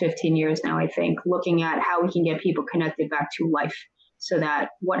least 15 years now, I think, looking at how we can get people connected back to life so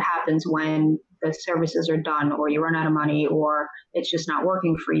that what happens when the services are done or you run out of money or it's just not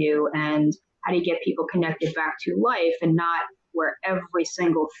working for you, and how do you get people connected back to life and not where every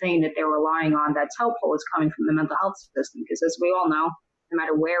single thing that they're relying on that's helpful is coming from the mental health system. Because as we all know, no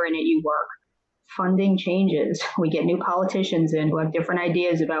matter where in it you work, funding changes. We get new politicians in who have different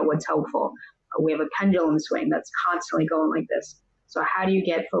ideas about what's helpful. We have a pendulum swing that's constantly going like this. So how do you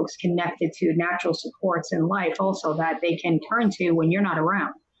get folks connected to natural supports in life also that they can turn to when you're not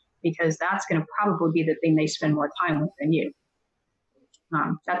around? Because that's going to probably be the thing they spend more time with than you.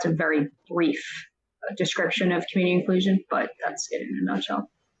 That's a very brief description of community inclusion, but that's it in a nutshell.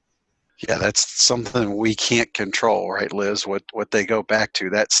 Yeah, that's something we can't control, right, Liz? What they go back to,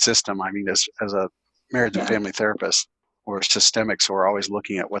 that system. I mean, as a marriage and family therapist, we're systemic, so we're always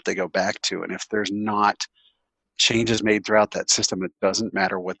looking at what they go back to. And if there's not changes made throughout that system, it doesn't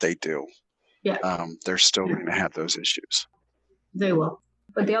matter what they do. Yeah. They're still going to have those issues. They will.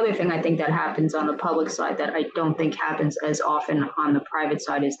 But the other thing I think that happens on the public side that I don't think happens as often on the private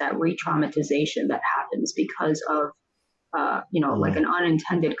side is that re-traumatization that happens because of, like an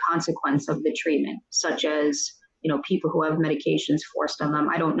unintended consequence of the treatment, such as, people who have medications forced on them.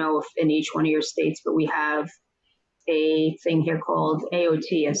 I don't know if in each one of your states, but we have a thing here called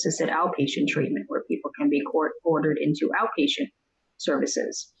AOT, assisted outpatient treatment, where people can be court-ordered into outpatient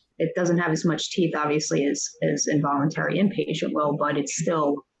services. It doesn't have as much teeth, obviously, as involuntary inpatient will, but it's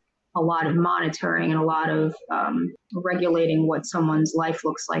still a lot of monitoring and a lot of regulating what someone's life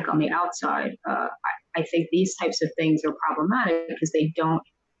looks like on the outside. I think these types of things are problematic because they don't,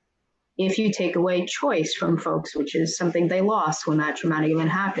 if you take away choice from folks, which is something they lost when that traumatic event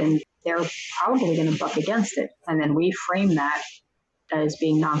happened, they're probably going to buck against it. And then we frame that as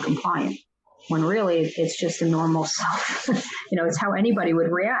being non-compliant, when really it's just a normal self. It's how anybody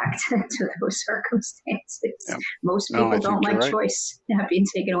would react to those circumstances. Yep. Most people don't like choice being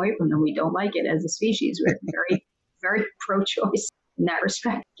taken away from them. We don't like it as a species. We're very, very pro-choice in that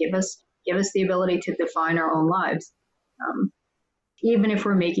respect. Give us the ability to define our own lives, even if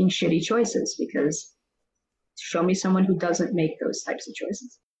we're making shitty choices, because Show me someone who doesn't make those types of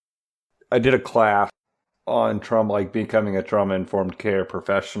choices. I did a class on trauma, like becoming a trauma-informed care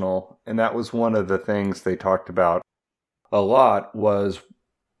professional, and that was one of the things they talked about a lot was,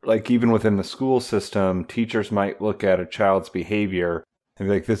 like, even within the school system, teachers might look at a child's behavior and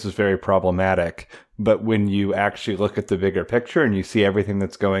be like, this is very problematic. But when you actually look at the bigger picture and you see everything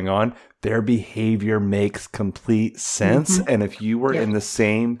that's going on, their behavior makes complete sense. Mm-hmm. And if you were in the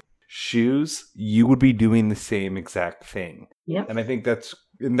same shoes, you would be doing the same exact thing. Yep. And I think that's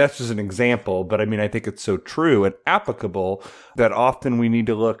just an example, but I mean, I think it's so true and applicable that often we need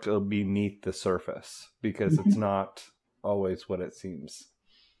to look beneath the surface because it's not always what it seems.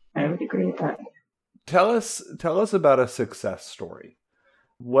 I would agree with that. Tell us about a success story,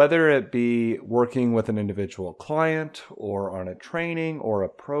 whether it be working with an individual client or on a training or a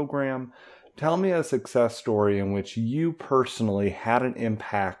program. Tell me a success story in which you personally had an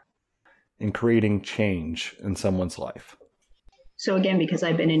impact in creating change in someone's life. So again, because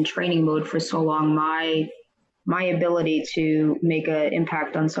I've been in training mode for so long, my ability to make an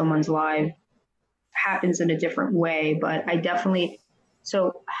impact on someone's life happens in a different way. But I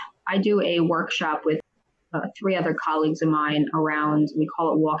do a workshop with 3 other colleagues of mine around, we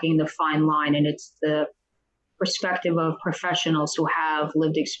call it walking the fine line. And it's the perspective of professionals who have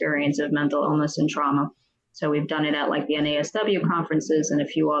lived experience of mental illness and trauma. So we've done it at like the NASW conferences and a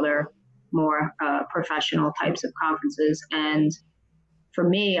few other more professional types of conferences. And for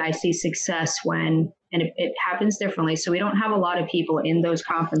me, I see success when, and it happens differently. So we don't have a lot of people in those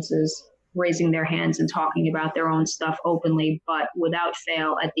conferences raising their hands and talking about their own stuff openly, but without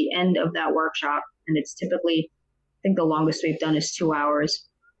fail, at the end of that workshop, and it's typically, I think the longest we've done is 2 hours,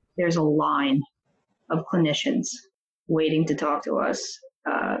 there's a line of clinicians waiting to talk to us.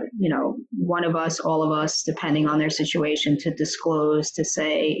 One of us, all of us, depending on their situation, to disclose, to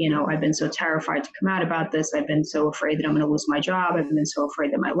say, I've been so terrified to come out about this. I've been so afraid that I'm going to lose my job. I've been so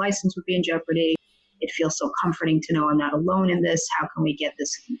afraid that my license would be in jeopardy. It feels so comforting to know I'm not alone in this. How can we get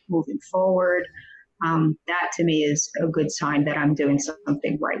this moving forward? That to me is a good sign that I'm doing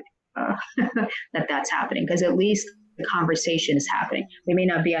something right, that's happening, because at least the conversation is happening. We may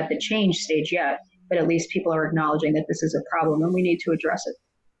not be at the change stage yet, but at least people are acknowledging that this is a problem and we need to address it.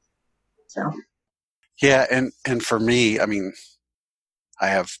 So, yeah, and for me, I mean, I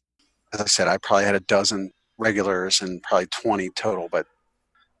have, as I said, I probably had a dozen regulars and probably 20 total, but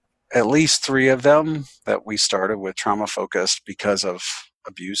at least 3 of them that we started with trauma focused because of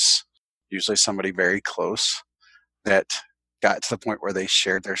abuse, usually somebody very close, that got to the point where they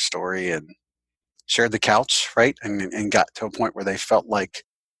shared their story and shared the couch, right? And got to a point where they felt like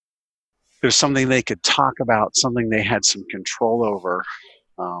there's something they could talk about, something they had some control over,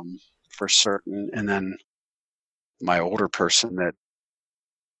 for certain. And then my older person that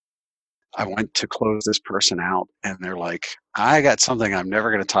I went to close this person out, and they're like, I got something I'm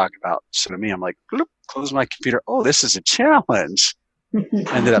never going to talk about. So to me, I'm like, close my computer. Oh, this is a challenge.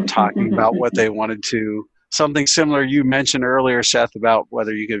 Ended up talking about what they wanted to, something similar you mentioned earlier, Seth, about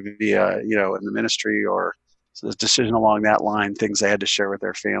whether you could be, in the ministry or a decision along that line, things they had to share with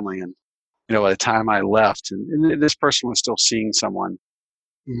their family. And, by the time I left, and this person was still seeing someone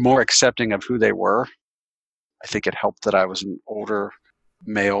more accepting of who they were. I think it helped that I was an older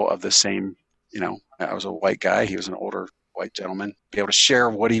male of the same, I was a white guy. He was an older white gentleman. Be able to share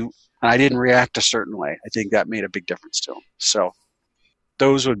and I didn't react a certain way. I think that made a big difference to him. So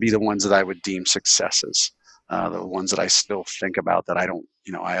those would be the ones that I would deem successes. The ones that I still think about that I don't,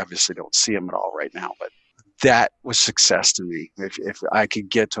 I obviously don't see them at all right now, but that was success to me. If I could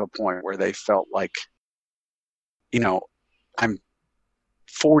get to a point where they felt like, I'm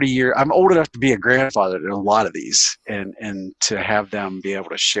 40 years, I'm old enough to be a grandfather in a lot of these, and to have them be able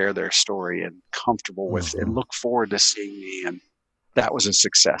to share their story and comfortable with and look forward to seeing me. And that was a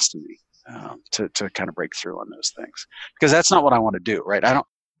success to me, to kind of break through on those things, because that's not what I want to do. Right. I don't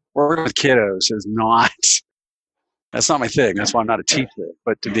work with kiddos that's not my thing. That's why I'm not a teacher,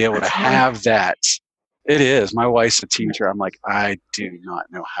 but to be able to have that, it is. My wife's a teacher. I'm like, I do not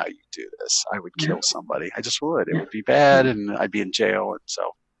know how you do this. I would kill somebody. I just would. It would be bad, and I'd be in jail. And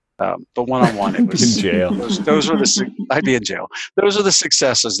so, but one-on-one, it was in jail. Those were I'd be in jail. Those are the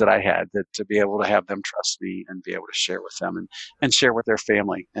successes that I had, that to be able to have them trust me and be able to share with them and share with their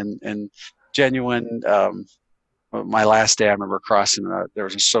family and genuine. My last day, I remember crossing. There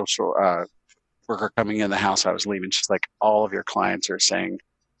was a social worker coming in the house I was leaving. She's like, all of your clients are saying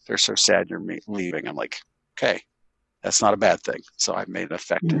they're so sad you're leaving. I'm like, okay, that's not a bad thing. So I've made an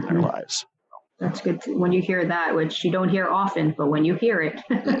effect in their lives. That's good when you hear that, which you don't hear often, but when you hear it,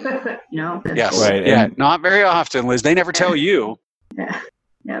 yes, cool. Right. Yeah, not very often, Liz. They never tell you. Yeah.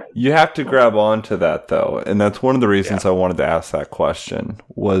 Yeah. You have to grab onto that, though, and that's one of the reasons I wanted to ask that question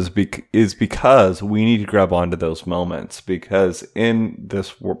is because we need to grab onto those moments, because in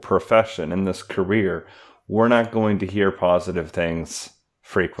this profession, in this career, we're not going to hear positive things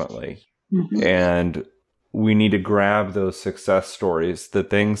frequently, and we need to grab those success stories, the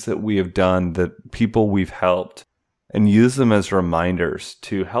things that we have done, the people we've helped, and use them as reminders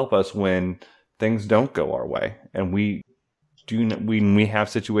to help us when things don't go our way, and we have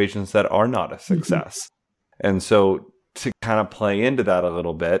situations that are not a success. And so to kind of play into that a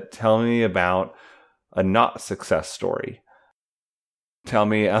little bit, tell me about a not success story. Tell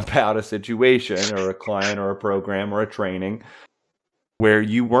me about a situation or a client or a program or a training where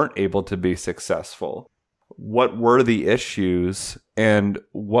you weren't able to be successful. What were the issues and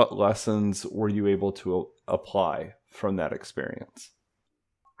what lessons were you able to apply from that experience?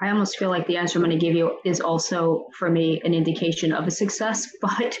 I almost feel like the answer I'm going to give you is also, for me, an indication of a success.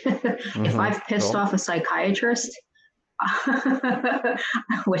 But if I've pissed off a psychiatrist,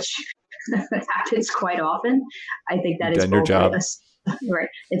 which happens quite often, I think that is both right.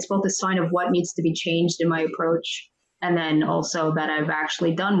 It's both a sign of what needs to be changed in my approach, and then also that I've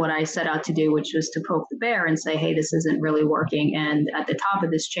actually done what I set out to do, which was to poke the bear and say, hey, this isn't really working. And at the top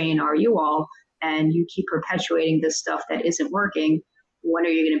of this chain are you all, and you keep perpetuating this stuff that isn't working. When are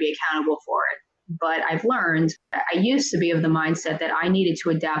you going to be accountable for it? But I've learned, I used to be of the mindset that I needed to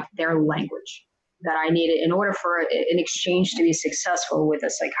adapt their language, that I needed, in order for an exchange to be successful with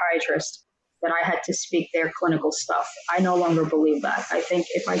a psychiatrist, that I had to speak their clinical stuff. I no longer believe that. I think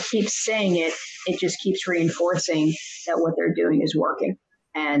if I keep saying it, it just keeps reinforcing that what they're doing is working.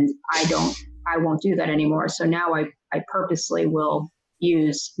 And I won't do that anymore. So now I purposely will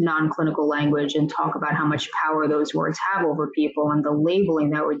use non-clinical language and talk about how much power those words have over people and the labeling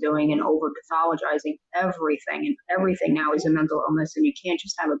that we're doing and over pathologizing everything. And everything now is a mental illness, and you can't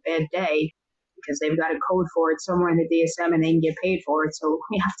just have a bad day because they've got a code for it somewhere in the DSM and they can get paid for it. So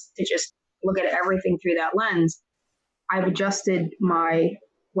we have to just look at everything through that lens. I've adjusted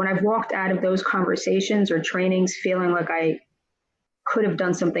when I've walked out of those conversations or trainings feeling like I could have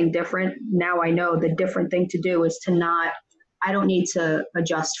done something different. Now I know the different thing to do is I don't need to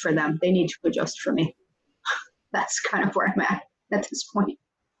adjust for them. They need to adjust for me. That's kind of where I'm at this point.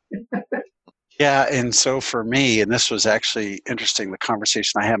 Yeah. And so for me, and this was actually interesting, the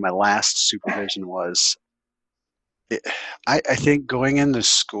conversation I had my last supervision was, I think going into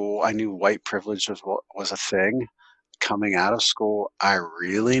school, I knew white privilege was a thing. Coming out of school, I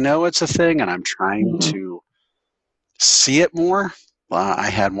really know it's a thing, and I'm trying to see it more. I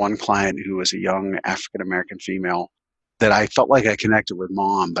had one client who was a young African-American female that I felt like I connected with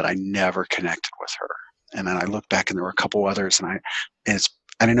mom, but I never connected with her. And then I looked back and there were a couple others, and I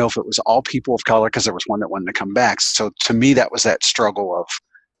didn't know if it was all people of color because there was one that wanted to come back. So to me, that was that struggle of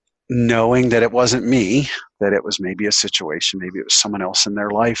knowing that it wasn't me, that it was maybe a situation, maybe it was someone else in their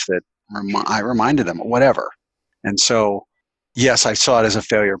life that I reminded them, whatever. And so, yes, I saw it as a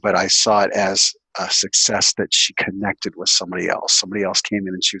failure, but I saw it as a success that she connected with somebody else. Somebody else came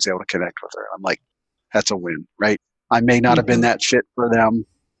in and she was able to connect with her. I'm like, that's a win, right? I may not have been that fit for them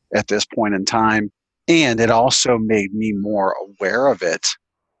at this point in time. And it also made me more aware of it,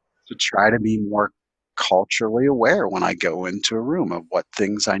 to try to be more culturally aware when I go into a room of what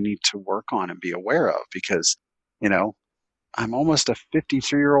things I need to work on and be aware of, because, I'm almost a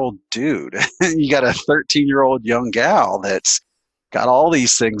 53-year-old dude. You got a 13-year-old young gal that's got all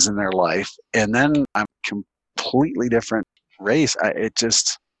these things in their life. And then I'm completely different race.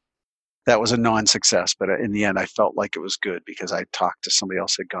 That was a non-success, but in the end, I felt like it was good because I talked to somebody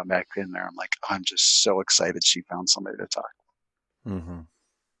else that had gone back in there. I'm like, I'm just so excited she found somebody to talk to.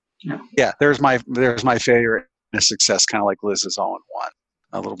 Yeah. Yeah, there's my failure and a success, kind of like Liz's all in one.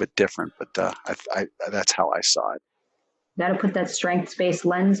 A little bit different, but that's how I saw it. Got to put that strengths-based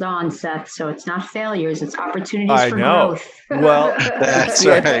lens on, Seth. So it's not failures; it's opportunities for growth. Well, that's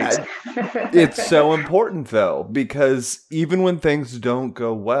right. It's so important, though, because even when things don't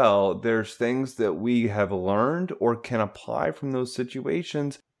go well, there's things that we have learned or can apply from those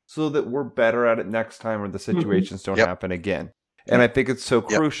situations so that we're better at it next time, or the situations don't happen again. And I think it's so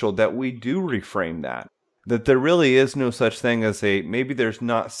crucial that we do reframe that there really is no such thing as maybe there's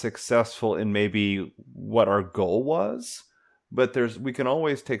not successful in maybe what our goal was, but we can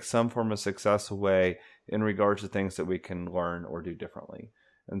always take some form of success away in regards to things that we can learn or do differently.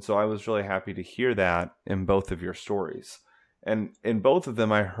 And so I was really happy to hear that in both of your stories. And in both of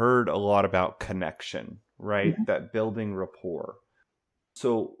them, I heard a lot about connection, right? That building rapport.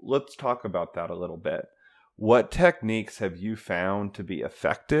 So let's talk about that a little bit. What techniques have you found to be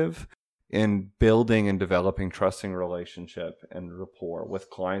effective in building and developing trusting relationship and rapport with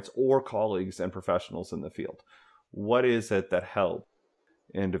clients or colleagues and professionals in the field? What is it that helped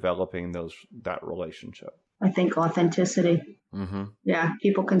in developing that relationship? I think authenticity. Mm-hmm. Yeah,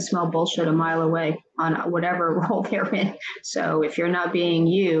 people can smell bullshit a mile away on whatever role they're in. So if you're not being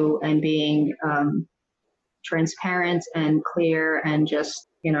you and being transparent and clear and just,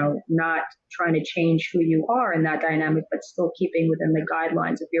 not trying to change who you are in that dynamic, but still keeping within the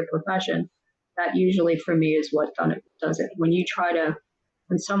guidelines of your profession, that usually for me is what does it.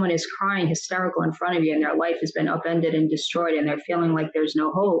 When someone is crying hysterical in front of you and their life has been upended and destroyed and they're feeling like there's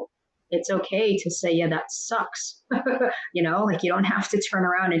no hope, it's okay to say, yeah, that sucks. You don't have to turn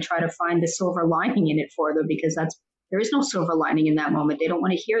around and try to find the silver lining in it for them, because there is no silver lining in that moment. They don't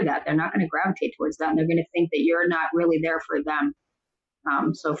want to hear that. They're not going to gravitate towards that. And they're going to think that you're not really there for them.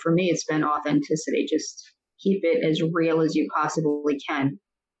 So for me, it's been authenticity. Just keep it as real as you possibly can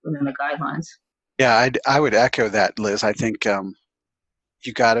within the guidelines. Yeah, I would echo that, Liz. I think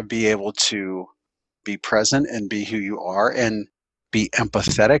you got to be able to be present and be who you are and be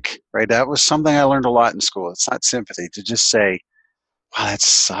empathetic, right? That was something I learned a lot in school. It's not sympathy, to just say, wow, that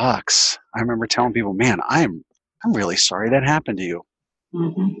sucks. I remember telling people, man, I'm really sorry that happened to you.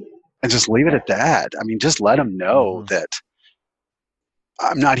 Mm-hmm. And just leave it at that. I mean, just let them know that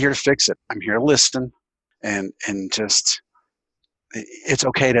I'm not here to fix it. I'm here to listen, and just, it's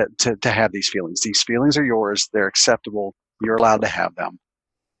okay to have these feelings. These feelings are yours. They're acceptable. You're allowed to have them.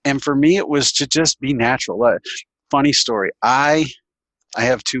 And for me, it was to just be natural. Funny story. I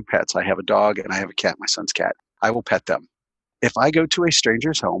have two pets. I have a dog and I have a cat, my son's cat. I will pet them. If I go to a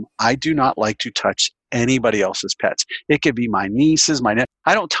stranger's home, I do not like to touch anybody else's pets. It could be my nieces,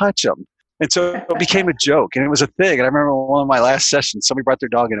 I don't touch them. And so it became a joke, and it was a thing. And I remember one of my last sessions, somebody brought their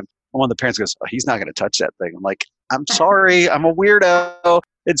dog in, and one of the parents goes, oh, he's not going to touch that thing. I'm like, I'm sorry, I'm a weirdo.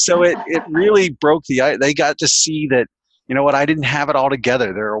 And so it really broke the ice. They got to see that, you know what, I didn't have it all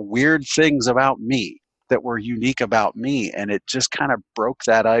together. There are weird things about me that were unique about me. And it just kind of broke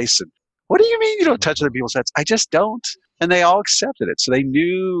that ice. And what do you mean you don't touch other people's pets? I just don't. And they all accepted it. So they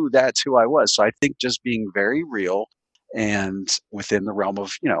knew that's who I was. So I think just being very real and within the realm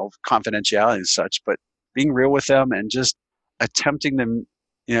of, confidentiality and such, but being real with them and just attempting them.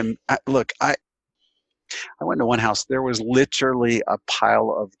 I went to one house. There was literally a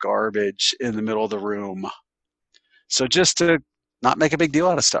pile of garbage in the middle of the room. So just to not make a big deal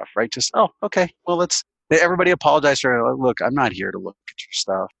out of stuff, right? Just, oh, okay, well, everybody apologized for, look, I'm not here to look at your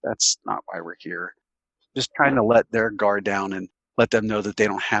stuff. That's not why we're here. Just trying to let their guard down and let them know that they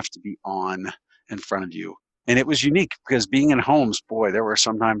don't have to be on in front of you. And it was unique because being in homes, boy, there were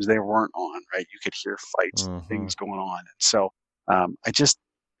sometimes they weren't on, right? You could hear fights and things going on. And so I just,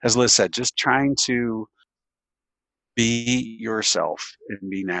 as Liz said, just trying to be yourself and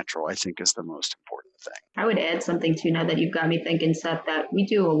be natural, I think, is the most important thing. I would add something too, now that you've got me thinking, Seth, that we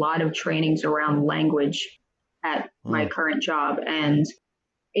do a lot of trainings around language at my current job. And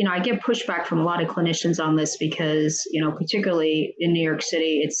I get pushback from a lot of clinicians on this because, particularly in New York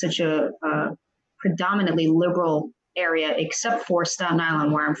City, it's such a predominantly liberal area, except for Staten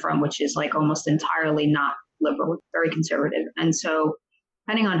Island, where I'm from, which is like almost entirely not liberal, very conservative. And so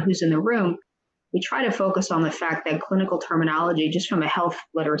depending on who's in the room, we try to focus on the fact that clinical terminology, just from a health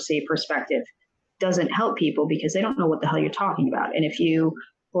literacy perspective, doesn't help people because they don't know what the hell you're talking about. And if you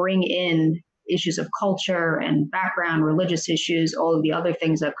bring in issues of culture and background, religious issues, all of the other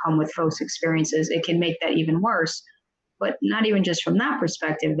things that come with folks' experiences, it can make that even worse. But not even just from that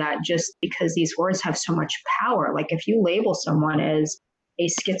perspective, that just because these words have so much power, like if you label someone as a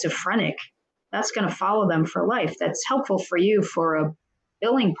schizophrenic, that's going to follow them for life. That's helpful for you for a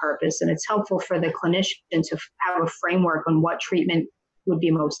billing purpose, and it's helpful for the clinician to have a framework on what treatment would be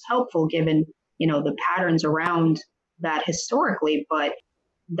most helpful given, the patterns around that historically, but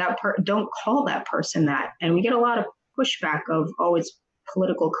don't call that person that. And we get a lot of pushback of, oh, it's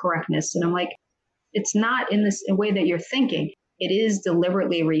political correctness. And I'm like, it's not in this way that you're thinking. It is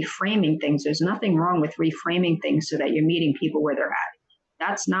deliberately reframing things. There's nothing wrong with reframing things so that you're meeting people where they're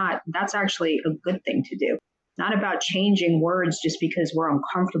at. That's actually a good thing to do. Not about changing words just because we're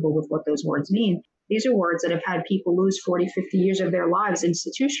uncomfortable with what those words mean. These are words that have had people lose 40, 50 years of their lives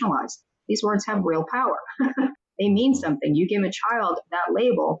institutionalized. These words have real power. They mean something. You give a child that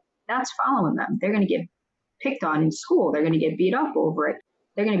label, that's following them. They're going to get picked on in school. They're going to get beat up over it.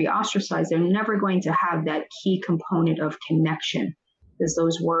 They're going to be ostracized. They're never going to have that key component of connection because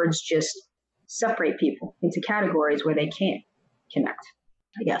those words just separate people into categories where they can't connect,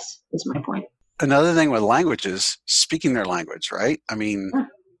 I guess, is my point. Another thing with language is speaking their language, right? I mean,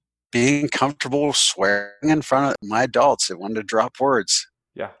 being comfortable swearing in front of my adults that wanted to drop words.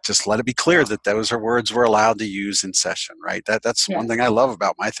 Yeah. Just let it be clear that those are words we're allowed to use in session, right? That's one thing I love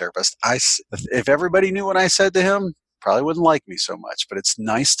about my therapist. If everybody knew what I said to him, probably wouldn't like me so much, but it's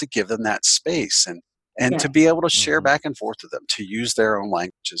nice to give them that space and to be able to share back and forth with them, to use their own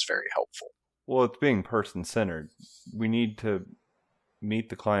language is very helpful. Well, it's being person-centered. We need to meet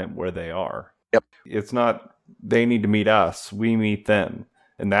the client where they are. Yep. It's not they need to meet us, we meet them.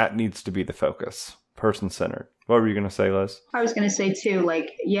 And that needs to be the focus, person-centered. What were you going to say, Liz? I was going to say too,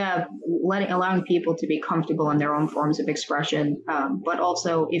 allowing people to be comfortable in their own forms of expression. But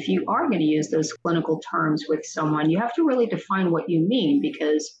also, if you are going to use those clinical terms with someone, you have to really define what you mean,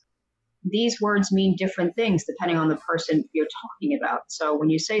 because these words mean different things depending on the person you're talking about. So when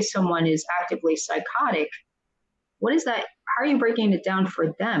you say someone is actively psychotic, what is that? How are you breaking it down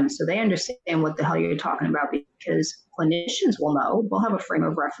for them so they understand what the hell you're talking about? Because clinicians will know, we'll have a frame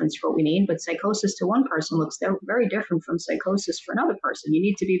of reference for what we need, but psychosis to one person looks very different from psychosis for another person. You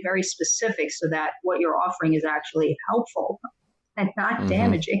need to be very specific so that what you're offering is actually helpful and not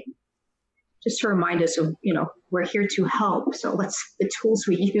damaging. Just to remind us of, we're here to help. So the tools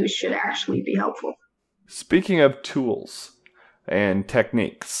we use should actually be helpful. Speaking of tools and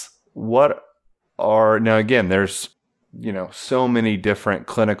techniques, now again, there's, so many different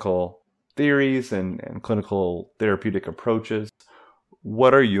clinical theories and clinical therapeutic approaches.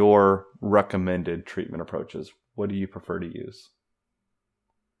 What are your recommended treatment approaches? What do you prefer to use?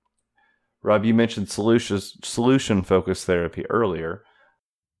 Rob, you mentioned solution-focused therapy earlier.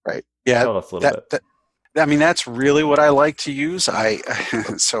 Right. Yeah. Tell us a little bit. That's really what I like to use.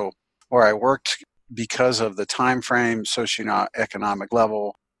 So where I worked, because of the time frame, socioeconomic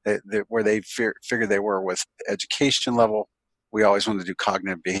level, where they figured they were with education level, we always wanted to do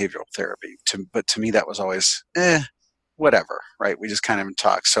cognitive behavioral therapy. But to me, that was always, whatever, right? We just kind of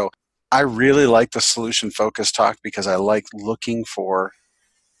talk. So I really like the solution-focused talk because I like looking for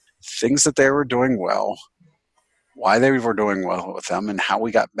things that they were doing well, why they were doing well with them, and how we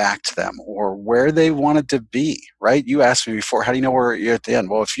got back to them, or where they wanted to be, right? You asked me before, how do you know where you're at the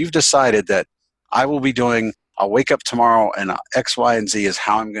end? Well, if you've decided that I'll wake up tomorrow and X, Y, and Z is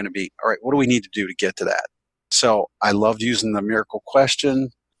how I'm going to be, all right, what do we need to do to get to that? So I loved using the miracle question.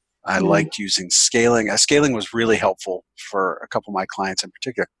 I liked using scaling. Scaling was really helpful for a couple of my clients in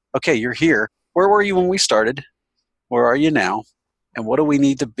particular. Okay, you're here. Where were you when we started? Where are you now? And what do we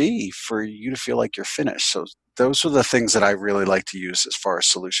need to be for you to feel like you're finished? So those are the things that I really like to use as far as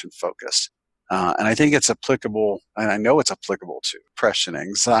solution focused. And I think it's applicable, and I know it's applicable to depression,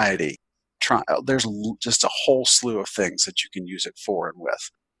 anxiety. There's just a whole slew of things that you can use it for and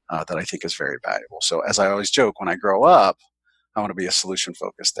with that I think is very valuable. So as I always joke, when I grow up, I want to be a solution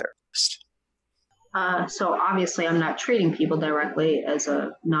focused therapist. So obviously I'm not treating people directly as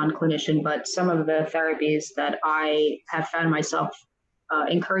a non-clinician, but some of the therapies that I have found myself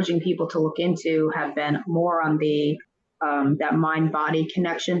encouraging people to look into have been more on the that mind-body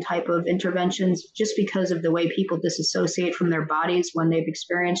connection type of interventions, just because of the way people disassociate from their bodies when they've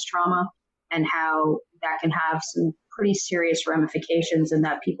experienced trauma, and how that can have some pretty serious ramifications, and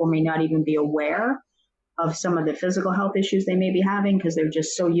that people may not even be aware of some of the physical health issues they may be having because they're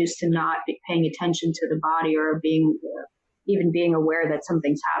just so used to not paying attention to the body or even being aware that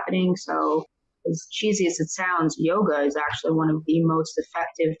something's happening. So as cheesy as it sounds, yoga is actually one of the most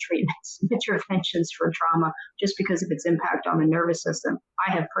effective treatments and interventions for trauma just because of its impact on the nervous system.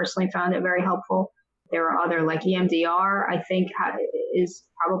 I have personally found it very helpful. There are other, like EMDR, I think is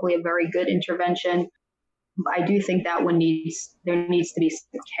probably a very good intervention. I do think that there needs to be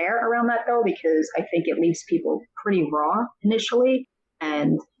some care around that though, because I think it leaves people pretty raw initially.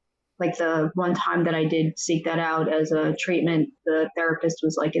 And like the one time that I did seek that out as a treatment, the therapist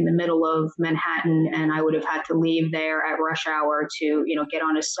was like in the middle of Manhattan, and I would have had to leave there at rush hour to, get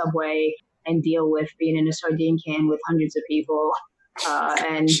on a subway and deal with being in a sardine can with hundreds of people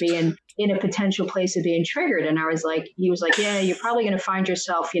and being in a potential place of being triggered. And he was like, yeah, you're probably going to find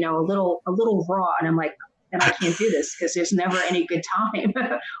yourself, a little raw. And I'm like, and I can't do this because there's never any good time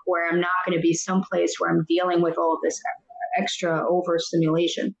where I'm not going to be someplace where I'm dealing with all of this extra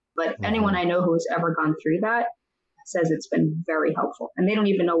overstimulation. But anyone I know who has ever gone through that says it's been very helpful. And they don't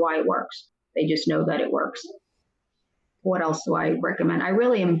even know why it works. They just know that it works. What else do I recommend? I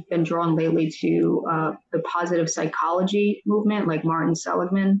really have been drawn lately to the positive psychology movement, like Martin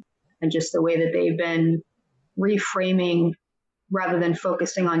Seligman, and just the way that they've been reframing, rather than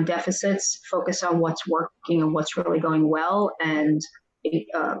focusing on deficits, focus on what's working and what's really going well, and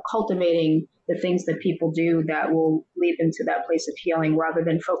cultivating the things that people do that will lead them to that place of healing rather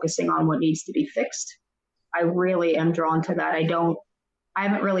than focusing on what needs to be fixed. I really am drawn to that. I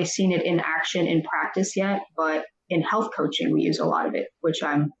haven't really seen it in action in practice yet, but in health coaching, we use a lot of it, which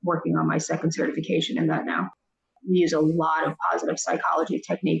I'm working on my second certification in that now. We use a lot of positive psychology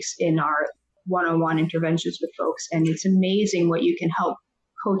techniques in our one-on-one interventions with folks. And it's amazing what you can help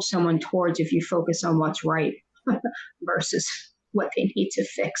coach someone towards if you focus on what's right versus what they need to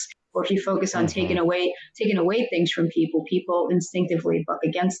fix. Or if you focus on taking away things from people, people instinctively buck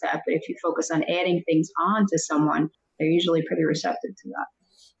against that. But if you focus on adding things on to someone, they're usually pretty receptive to that.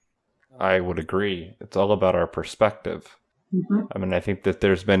 I would agree. It's all about our perspective. Mm-hmm. I mean, I think that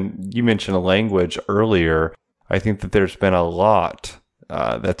you mentioned a language earlier. I think that there's been a lot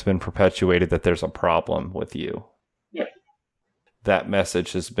that's been perpetuated that there's a problem with you. Yep. That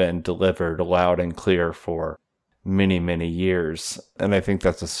message has been delivered loud and clear for many, many years. And I think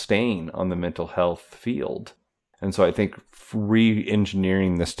that's a stain on the mental health field. And so I think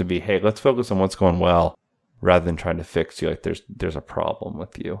re-engineering this to be, hey, let's focus on what's going well rather than trying to fix you. Like there's a problem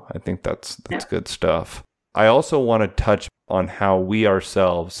with you. I think that's good stuff. I also want to touch on how we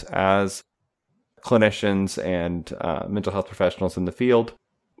ourselves as clinicians and mental health professionals in the field,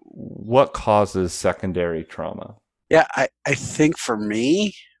 what causes secondary trauma? Yeah, I think for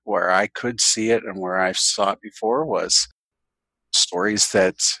me, where I could see it and where I saw it before was stories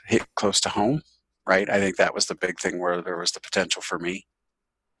that hit close to home, right? I think that was the big thing where there was the potential for me.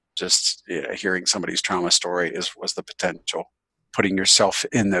 Just hearing somebody's trauma story was the potential. Putting yourself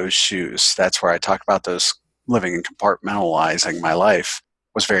in those shoes. That's where I talk about those living and compartmentalizing my life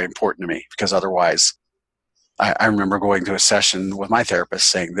was very important to me, because otherwise I remember going to a session with my therapist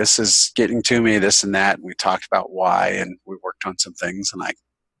saying, this is getting to me, this and that. And we talked about why, and we worked on some things, and I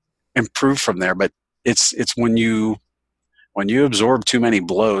improved from there. But it's when you absorb too many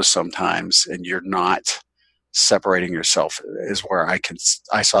blows sometimes and you're not separating yourself is where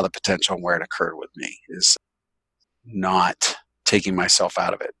I saw the potential, and where it occurred with me is not taking myself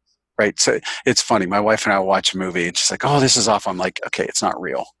out of it. Right. So it's funny. My wife and I watch a movie and she's like, oh, this is off. I'm like, okay, it's not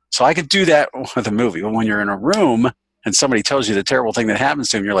real. So I could do that with a movie. But when you're in a room and somebody tells you the terrible thing that happens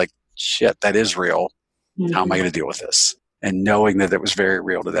to them, you're like, shit, that is real. Mm-hmm. How am I going to deal with this? And knowing that it was very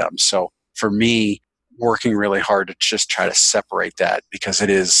real to them. So for me, working really hard to just try to separate that, because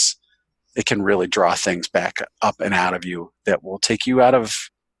it can really draw things back up and out of you that will take you out of.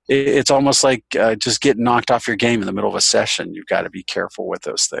 It's almost like just getting knocked off your game in the middle of a session. You've got to be careful with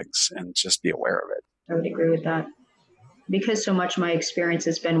those things and just be aware of it. I would agree with that. Because so much of my experience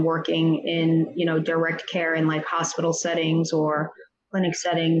has been working in, direct care in like hospital settings or clinic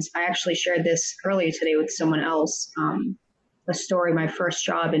settings. I actually shared this earlier today with someone else, a story, my first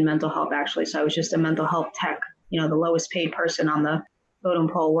job in mental health, actually. So I was just a mental health tech, the lowest paid person on the totem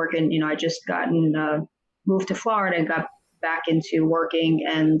pole working. I just moved to Florida and got back into working,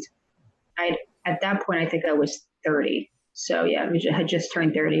 and at that point I think I was 30. So yeah, I had just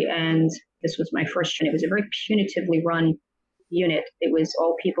turned 30, and this was my first unit. It was a very punitively run unit. It was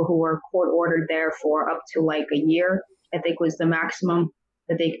all people who were court ordered there for up to like a year, I think was the maximum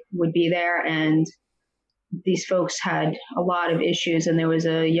that they would be there. And these folks had a lot of issues, and there was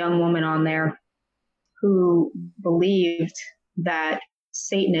a young woman on there who believed that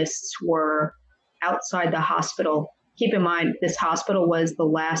Satanists were outside the hospital. Keep in mind, this hospital was the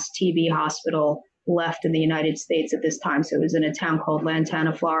last TB hospital left in the United States at this time. So it was in a town called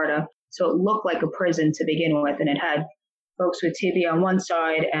Lantana, Florida. So it looked like a prison to begin with, and it had folks with TB on one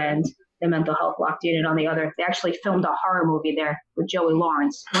side and the mental health locked unit on the other. They actually filmed a horror movie there with Joey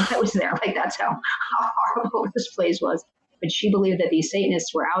Lawrence when I was there. Like, that's how horrible this place was. But she believed that these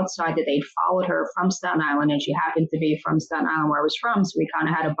Satanists were outside, that they'd followed her from Staten Island, and she happened to be from Staten Island, where I was from. So we kind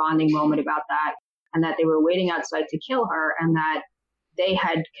of had a bonding moment about that, and that they were waiting outside to kill her, and that they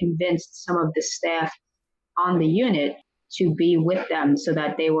had convinced some of the staff on the unit to be with them, so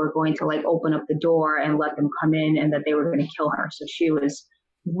that they were going to like open up the door and let them come in, and that they were going to kill her. So she was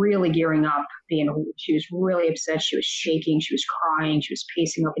really gearing up, she was really upset. She was shaking. She was crying. She was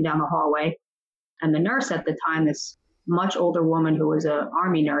pacing up and down the hallway. And the nurse at the time, this much older woman who was an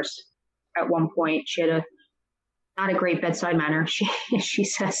Army nurse, at one point, she had not a great bedside manner. She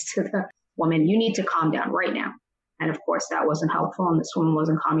says to the woman, "You need to calm down right now." And of course, that wasn't helpful, and this woman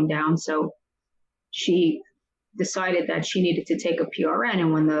wasn't calming down. So she decided that she needed to take a PRN.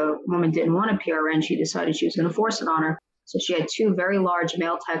 And when the woman didn't want a PRN, she decided she was going to force it on her. So she had two very large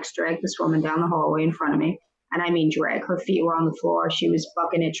male techs drag this woman down the hallway in front of me. And I mean drag. Her feet were on the floor. She was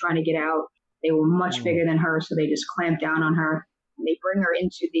bucking it, trying to get out. They were much bigger than her, so they just clamped down on her. And they bring her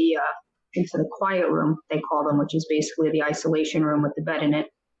into the quiet room, they call them, which is basically the isolation room with the bed in it.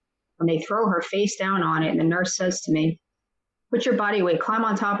 And they throw her face down on it, and the nurse says to me, "Put your body weight, climb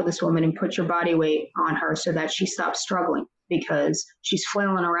on top of this woman and put your body weight on her so that she stops struggling, because she's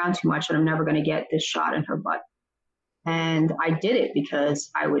flailing around too much and I'm never going to get this shot in her butt." And I did it because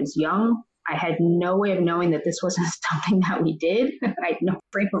I was young. I had no way of knowing that this wasn't something that we did. I had no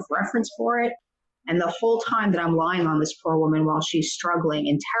frame of reference for it. And the whole time that I'm lying on this poor woman while she's struggling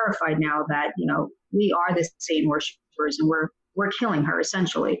and terrified now that, we are the Satan worshipers and we're killing her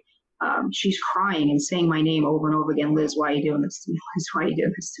essentially. She's crying and saying my name over and over again. Liz, why are you doing this to me? Liz, why are you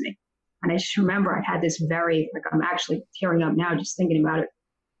doing this to me? And I just remember I had this I'm actually tearing up now just thinking about it,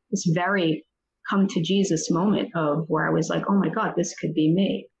 this very come to Jesus moment of where I was like, oh my God, this could be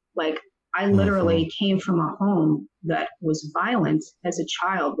me. Like I literally came from a home that was violent as a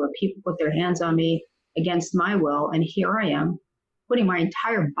child where people put their hands on me against my will. And here I am putting my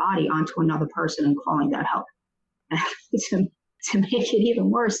entire body onto another person and calling that help. And to make it even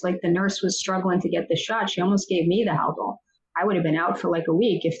worse, like the nurse was struggling to get the shot. She almost gave me the Haldol. I would have been out for like a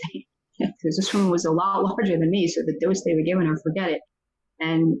week because this woman was a lot larger than me. So the dose they were giving her, forget it.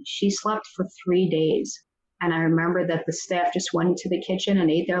 And she slept for 3 days. And I remember that the staff just went into the kitchen and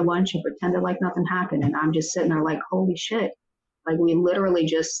ate their lunch and pretended like nothing happened. And I'm just sitting there like, holy shit. Like we literally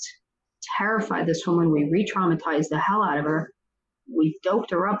just terrified this woman. We re-traumatized the hell out of her. We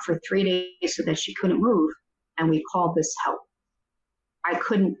doped her up for 3 days so that she couldn't move. And we called this help. I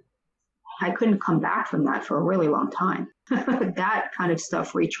couldn't come back from that for a really long time. That kind of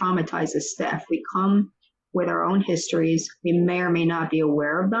stuff re-traumatizes staff. We come with our own histories. We may or may not be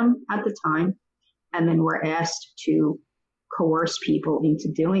aware of them at the time. And then we're asked to coerce people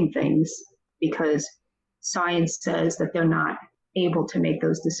into doing things because science says that they're not able to make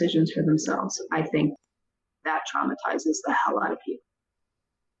those decisions for themselves. I think that traumatizes the hell out of people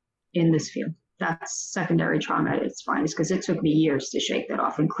in this field. That's secondary trauma at its finest because it took me years to shake that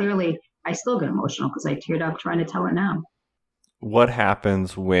off. And clearly, I still get emotional because I teared up trying to tell it now. What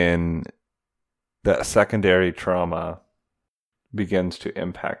happens when that secondary trauma begins to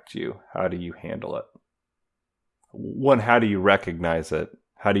impact you? How do you handle it? One, how do you recognize it?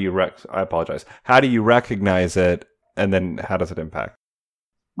 How do you How do you recognize it? And then how does it impact?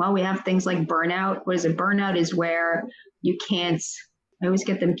 Well, we have things like burnout. What is it? Burnout is where you can't, I always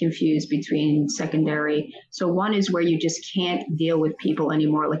get them confused between secondary. So one is where you just can't deal with people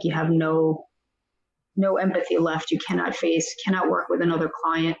anymore. Like you have no empathy left. You cannot work with another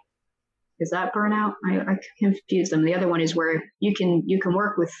client. Is that burnout? I confuse them. The other one is where you can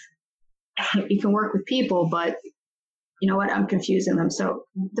work with people, but you know what? I'm confusing them. So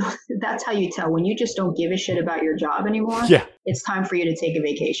that's how you tell when you just don't give a shit about your job anymore. Yeah. It's time for you to take a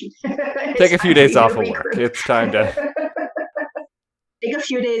vacation. Take a few days off of work. It's time to take a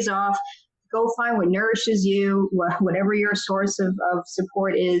few days off. Go find what nourishes you, whatever your source of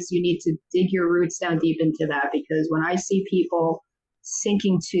support is. You need to dig your roots down deep into that because when I see people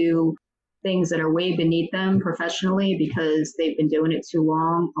sinking to things that are way beneath them professionally because they've been doing it too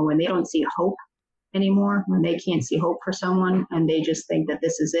long, or when they don't see hope anymore, when they can't see hope for someone and they just think that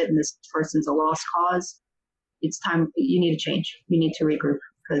this is it and this person's a lost cause, it's time. You need to change. You need to regroup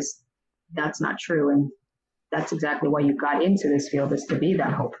because that's not true. And that's exactly why you got into this field, is to be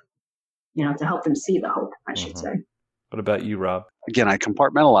that hope, to help them see the hope, I should say. What about you, Rob? Again, I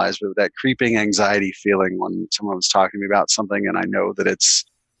compartmentalize with that creeping anxiety feeling when someone was talking to me about something and I know that it's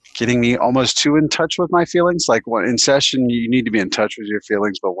getting me almost too in touch with my feelings. Like when in session, you need to be in touch with your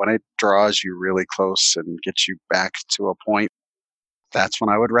feelings, but when it draws you really close and gets you back to a point, that's when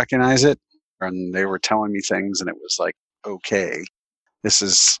I would recognize it. And they were telling me things and it was like, okay,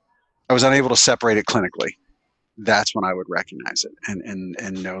 I was unable to separate it clinically. That's when I would recognize it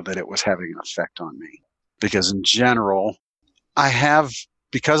and know that it was having an effect on me. Because in general,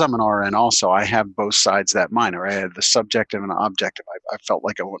 because I'm an RN also, I have both sides of that mind. Or I had the subjective and the objective. I felt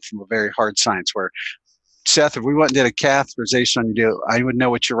like I went from a very hard science where, Seth, if we went and did a catheterization on you, I would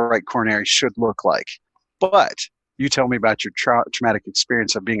know what your right coronary should look like. But you tell me about your traumatic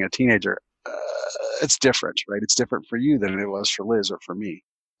experience of being a teenager. It's different, right? It's different for you than it was for Liz or for me.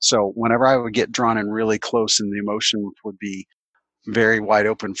 So whenever I would get drawn in really close and the emotion would be very wide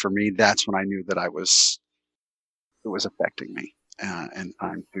open for me, that's when I knew that it was affecting me. And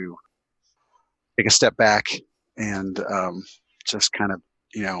time to take a step back and just kind of,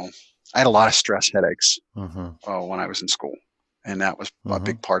 I had a lot of stress headaches when I was in school. And that was a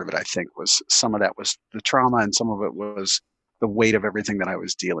big part of it, I think, was some of that was the trauma and some of it was the weight of everything that I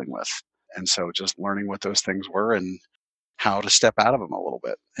was dealing with. And so just learning what those things were and how to step out of them a little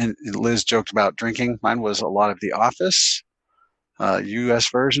bit. And Liz joked about drinking. Mine was a lot of The Office. US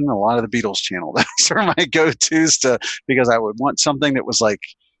version, a lot of the Beatles channel. Those are my go-tos because I would want something that was like,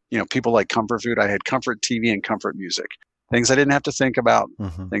 people like comfort food. I had comfort TV and comfort music, things I didn't have to think about,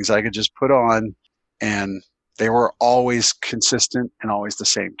 things I could just put on, and they were always consistent and always the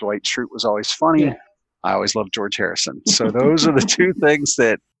same. Dwight Schrute was always funny. I always loved George Harrison. So those are the two things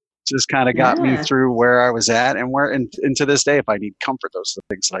that just kind of got me Yeah. through where I was at, and to this day, if I need comfort, those are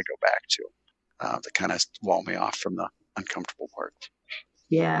the things that I go back to that kind of wall me off from the uncomfortable part.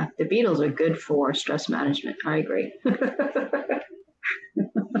 Yeah, the Beatles are good for stress management. I agree.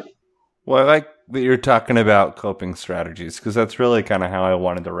 Well, I like that you're talking about coping strategies, because that's really kind of how I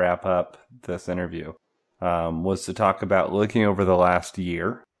wanted to wrap up this interview, was to talk about looking over the last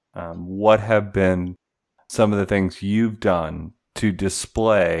year. What have been some of the things you've done to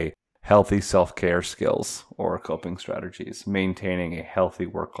display healthy self-care skills or coping strategies, maintaining a healthy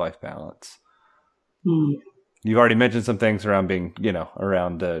work-life balance? You've already mentioned some things around being,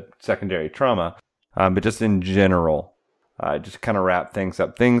 around secondary trauma, but just in general, just kind of wrap things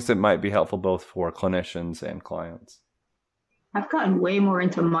up, things that might be helpful both for clinicians and clients. I've gotten way more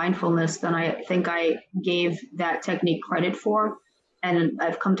into mindfulness than I think I gave that technique credit for. And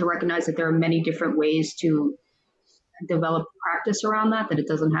I've come to recognize that there are many different ways to develop practice around that it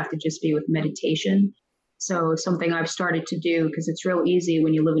doesn't have to just be with meditation. So something I've started to do, because it's real easy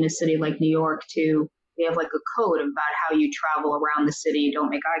when you live in a city like New York we have like a code about how you travel around the city. You don't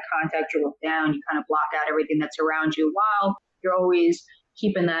make eye contact, you look down, you kind of block out everything that's around you while you're always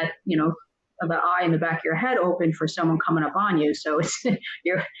keeping that, the eye in the back of your head open for someone coming up on you. So it's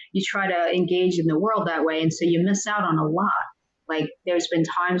you try to engage in the world that way. And so you miss out on a lot. Like there's been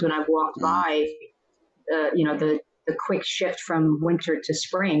times when I've walked by, the quick shift from winter to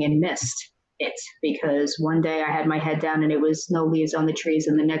spring and missed it because one day I had my head down and it was no leaves on the trees.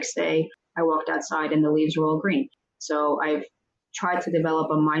 And the next day I walked outside and the leaves were all green. So I've tried to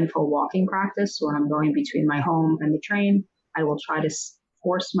develop a mindful walking practice. When I'm going between my home and the train, I will try to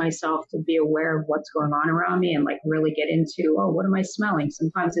force myself to be aware of what's going on around me and like really get into, what am I smelling?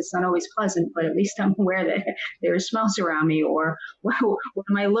 Sometimes it's not always pleasant, but at least I'm aware that there are smells around me, or what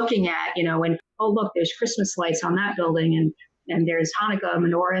am I looking at? And look, there's Christmas lights on that building and there's Hanukkah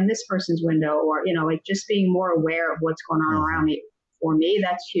menorah in this person's window, or, like just being more aware of what's going on around me. For me,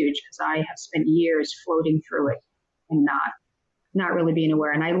 that's huge because I have spent years floating through it and not really being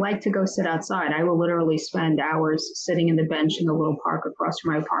aware. And I like to go sit outside. I will literally spend hours sitting in the bench in the little park across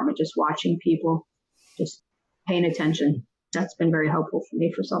from my apartment, just watching people, just paying attention. That's been very helpful for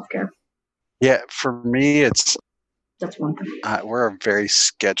me for self-care. Yeah, for me, that's one thing. We're a very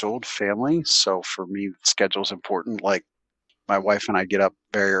scheduled family. So for me, schedule's important. Like my wife and I get up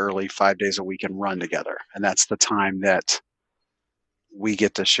very early, 5 days a week and run together. And that's the time that we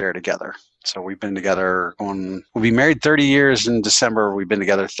get to share together. So we've been together we'll be married 30 years in December. We've been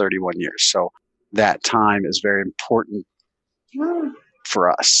together 31 years. So that time is very important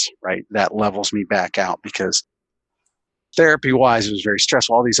for us, right? That levels me back out because therapy wise, it was very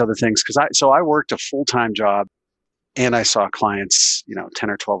stressful, all these other things. I worked a full-time job and I saw clients, 10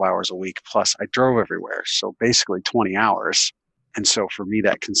 or 12 hours a week. Plus I drove everywhere. So basically 20 hours. And so for me,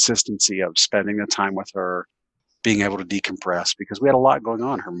 that consistency of spending the time with her, being able to decompress because we had a lot going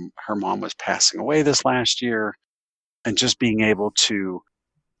on. Her mom was passing away this last year, and just being able to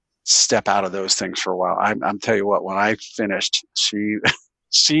step out of those things for a while. I'm tell you what, when I finished,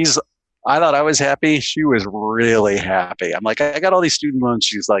 I thought I was happy. She was really happy. I'm like, I got all these student loans.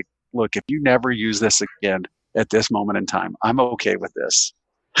 She's like, look, if you never use this again at this moment in time, I'm okay with this.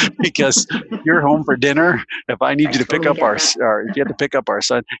 Because you're home for dinner. If I need you to pick up or if you have to pick up our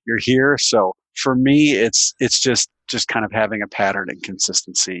son, you're here. So for me, it's just kind of having a pattern and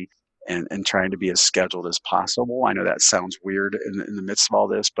consistency and trying to be as scheduled as possible. I know that sounds weird in the midst of all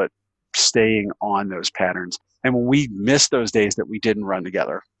this, but staying on those patterns. And when we miss those days that we didn't run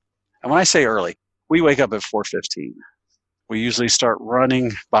together, and when I say early, we wake up at 4:15. We usually start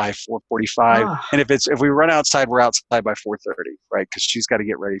running by 4:45. And if we run outside, we're outside by 4:30, right? Because she's got to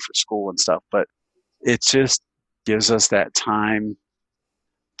get ready for school and stuff. But it just gives us that time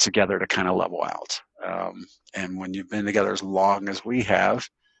together to kind of level out. And when you've been together as long as we have,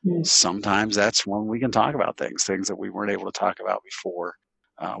 sometimes that's when we can talk about things that we weren't able to talk about before.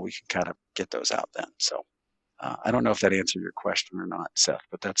 We can kind of get those out then. So I don't know if that answered your question or not, Seth,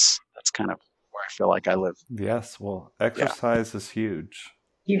 but that's kind of where I feel like I live. Yes, well, exercise is huge.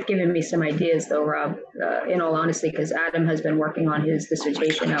 You've given me some ideas, though, Rob, in all honesty, because Adam has been working on his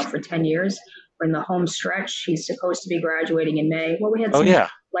dissertation now for 10 years. We're in the home stretch. He's supposed to be graduating in May. Well, we had some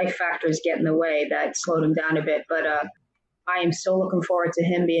life factors get in the way that slowed him down a bit, but I am so looking forward to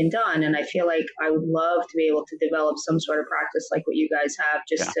him being done. And I feel like I would love to be able to develop some sort of practice like what you guys have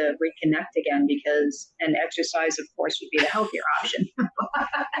just to reconnect again, and exercise, of course, would be the healthier option.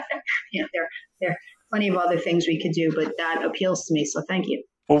 There are plenty of other things we could do, but that appeals to me. So thank you.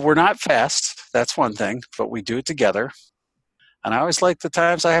 Well, we're not fast. That's one thing, but we do it together. And I always like the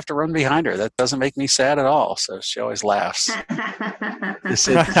times I have to run behind her. That doesn't make me sad at all. So she always laughs. That's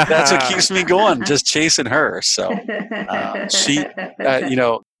what keeps me going, just chasing her. So she,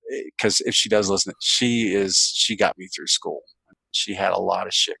 because if she does listen, she got me through school. She had a lot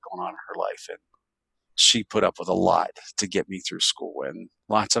of shit going on in her life, and she put up with a lot to get me through school. And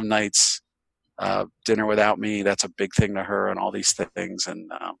lots of nights, dinner without me, that's a big thing to her, and all these things.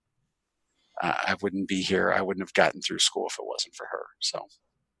 And I wouldn't be here. I wouldn't have gotten through school if it wasn't for her. So,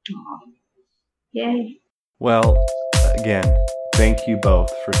 yay. Well, again, thank you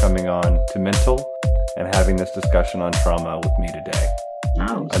both for coming on to Mental and having this discussion on trauma with me today.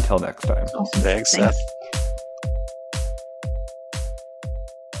 Oh. Until next time. Awesome. thanks, Seth.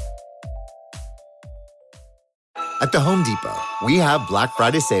 At the Home Depot, we have Black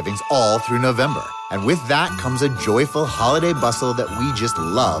Friday savings all through November. And with that comes a joyful holiday bustle that we just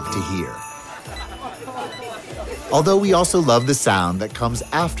love to hear. Although we also love the sound that comes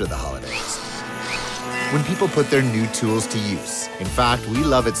after the holidays, when people put their new tools to use. In fact, we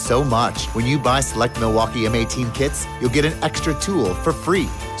love it so much. When you buy select Milwaukee M18 kits, you'll get an extra tool for free.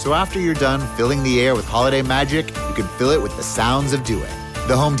 So after you're done filling the air with holiday magic, you can fill it with the sounds of doing.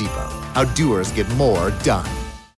 The Home Depot, how doers get more done.